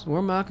supporting us,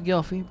 or Michael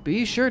Gelfie,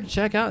 be sure to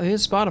check out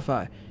his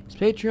Spotify, his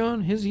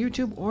Patreon, his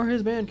YouTube, or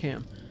his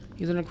Bandcamp.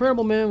 He's an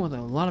incredible man with a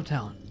lot of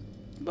talent.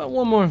 But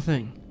one more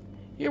thing.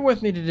 Here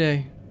with me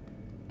today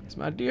is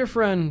my dear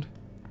friend,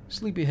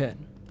 Sleepyhead.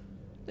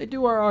 They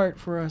do our art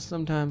for us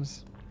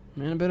sometimes,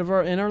 and a bit of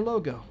art in our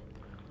logo.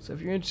 So if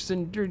you're interested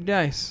in Dirty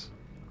Dice,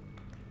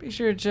 be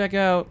sure to check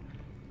out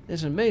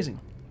this amazing,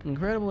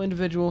 incredible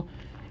individual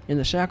in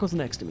the shackles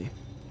next to me.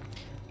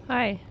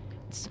 Hi,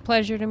 it's a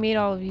pleasure to meet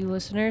all of you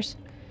listeners.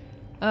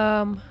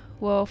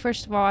 Well,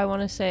 first of all, I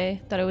want to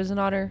say that it was an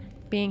honor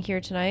being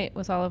here tonight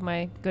with all of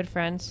my good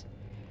friends.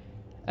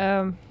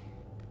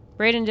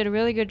 Brayden did a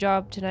really good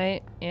job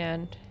tonight,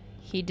 and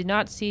he did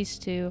not cease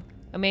to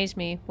amaze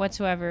me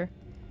whatsoever.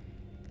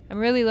 I'm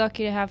really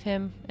lucky to have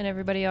him and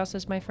everybody else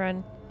as my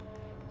friend,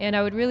 and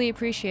I would really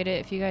appreciate it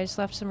if you guys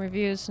left some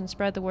reviews and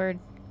spread the word.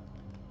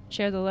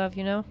 Share the love,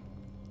 you know?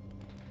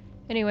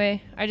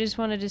 Anyway, I just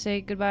wanted to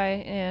say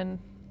goodbye and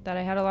that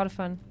I had a lot of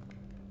fun.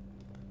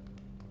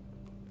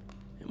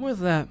 And with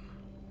that,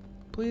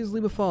 please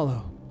leave a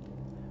follow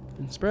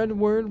and spread the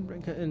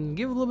word and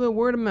give a little bit of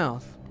word of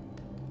mouth.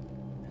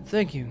 And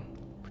thank you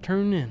for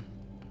tuning in.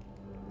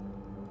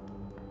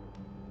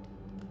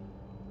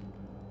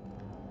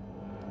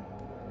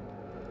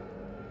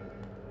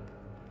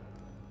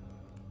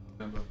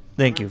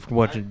 Thank you for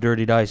watching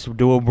Dirty Dice with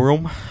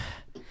Duabrume.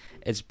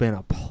 It's been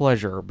a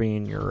pleasure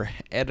being your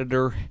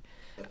editor.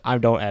 I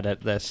don't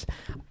edit this.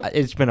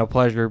 It's been a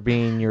pleasure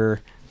being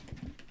your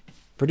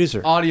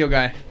Producer. Audio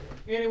guy.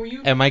 Andy, will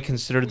you? Am I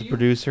considered the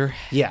producer?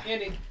 Yeah.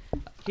 Andy.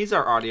 He's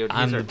our audio.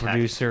 I'm he's our the tech.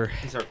 producer.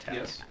 He's our tech.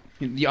 Yes.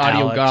 The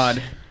audio Alex.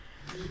 god.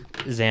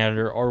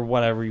 Xander, or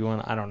whatever you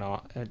want. I don't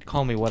know.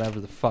 Call me whatever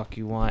the fuck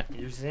you want.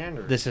 You're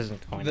Xander. This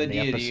isn't going The in the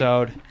deity.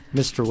 episode.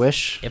 Mr.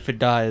 Wish. If it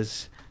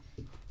does,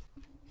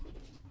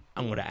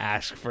 I'm going to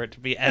ask for it to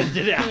be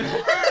edited out.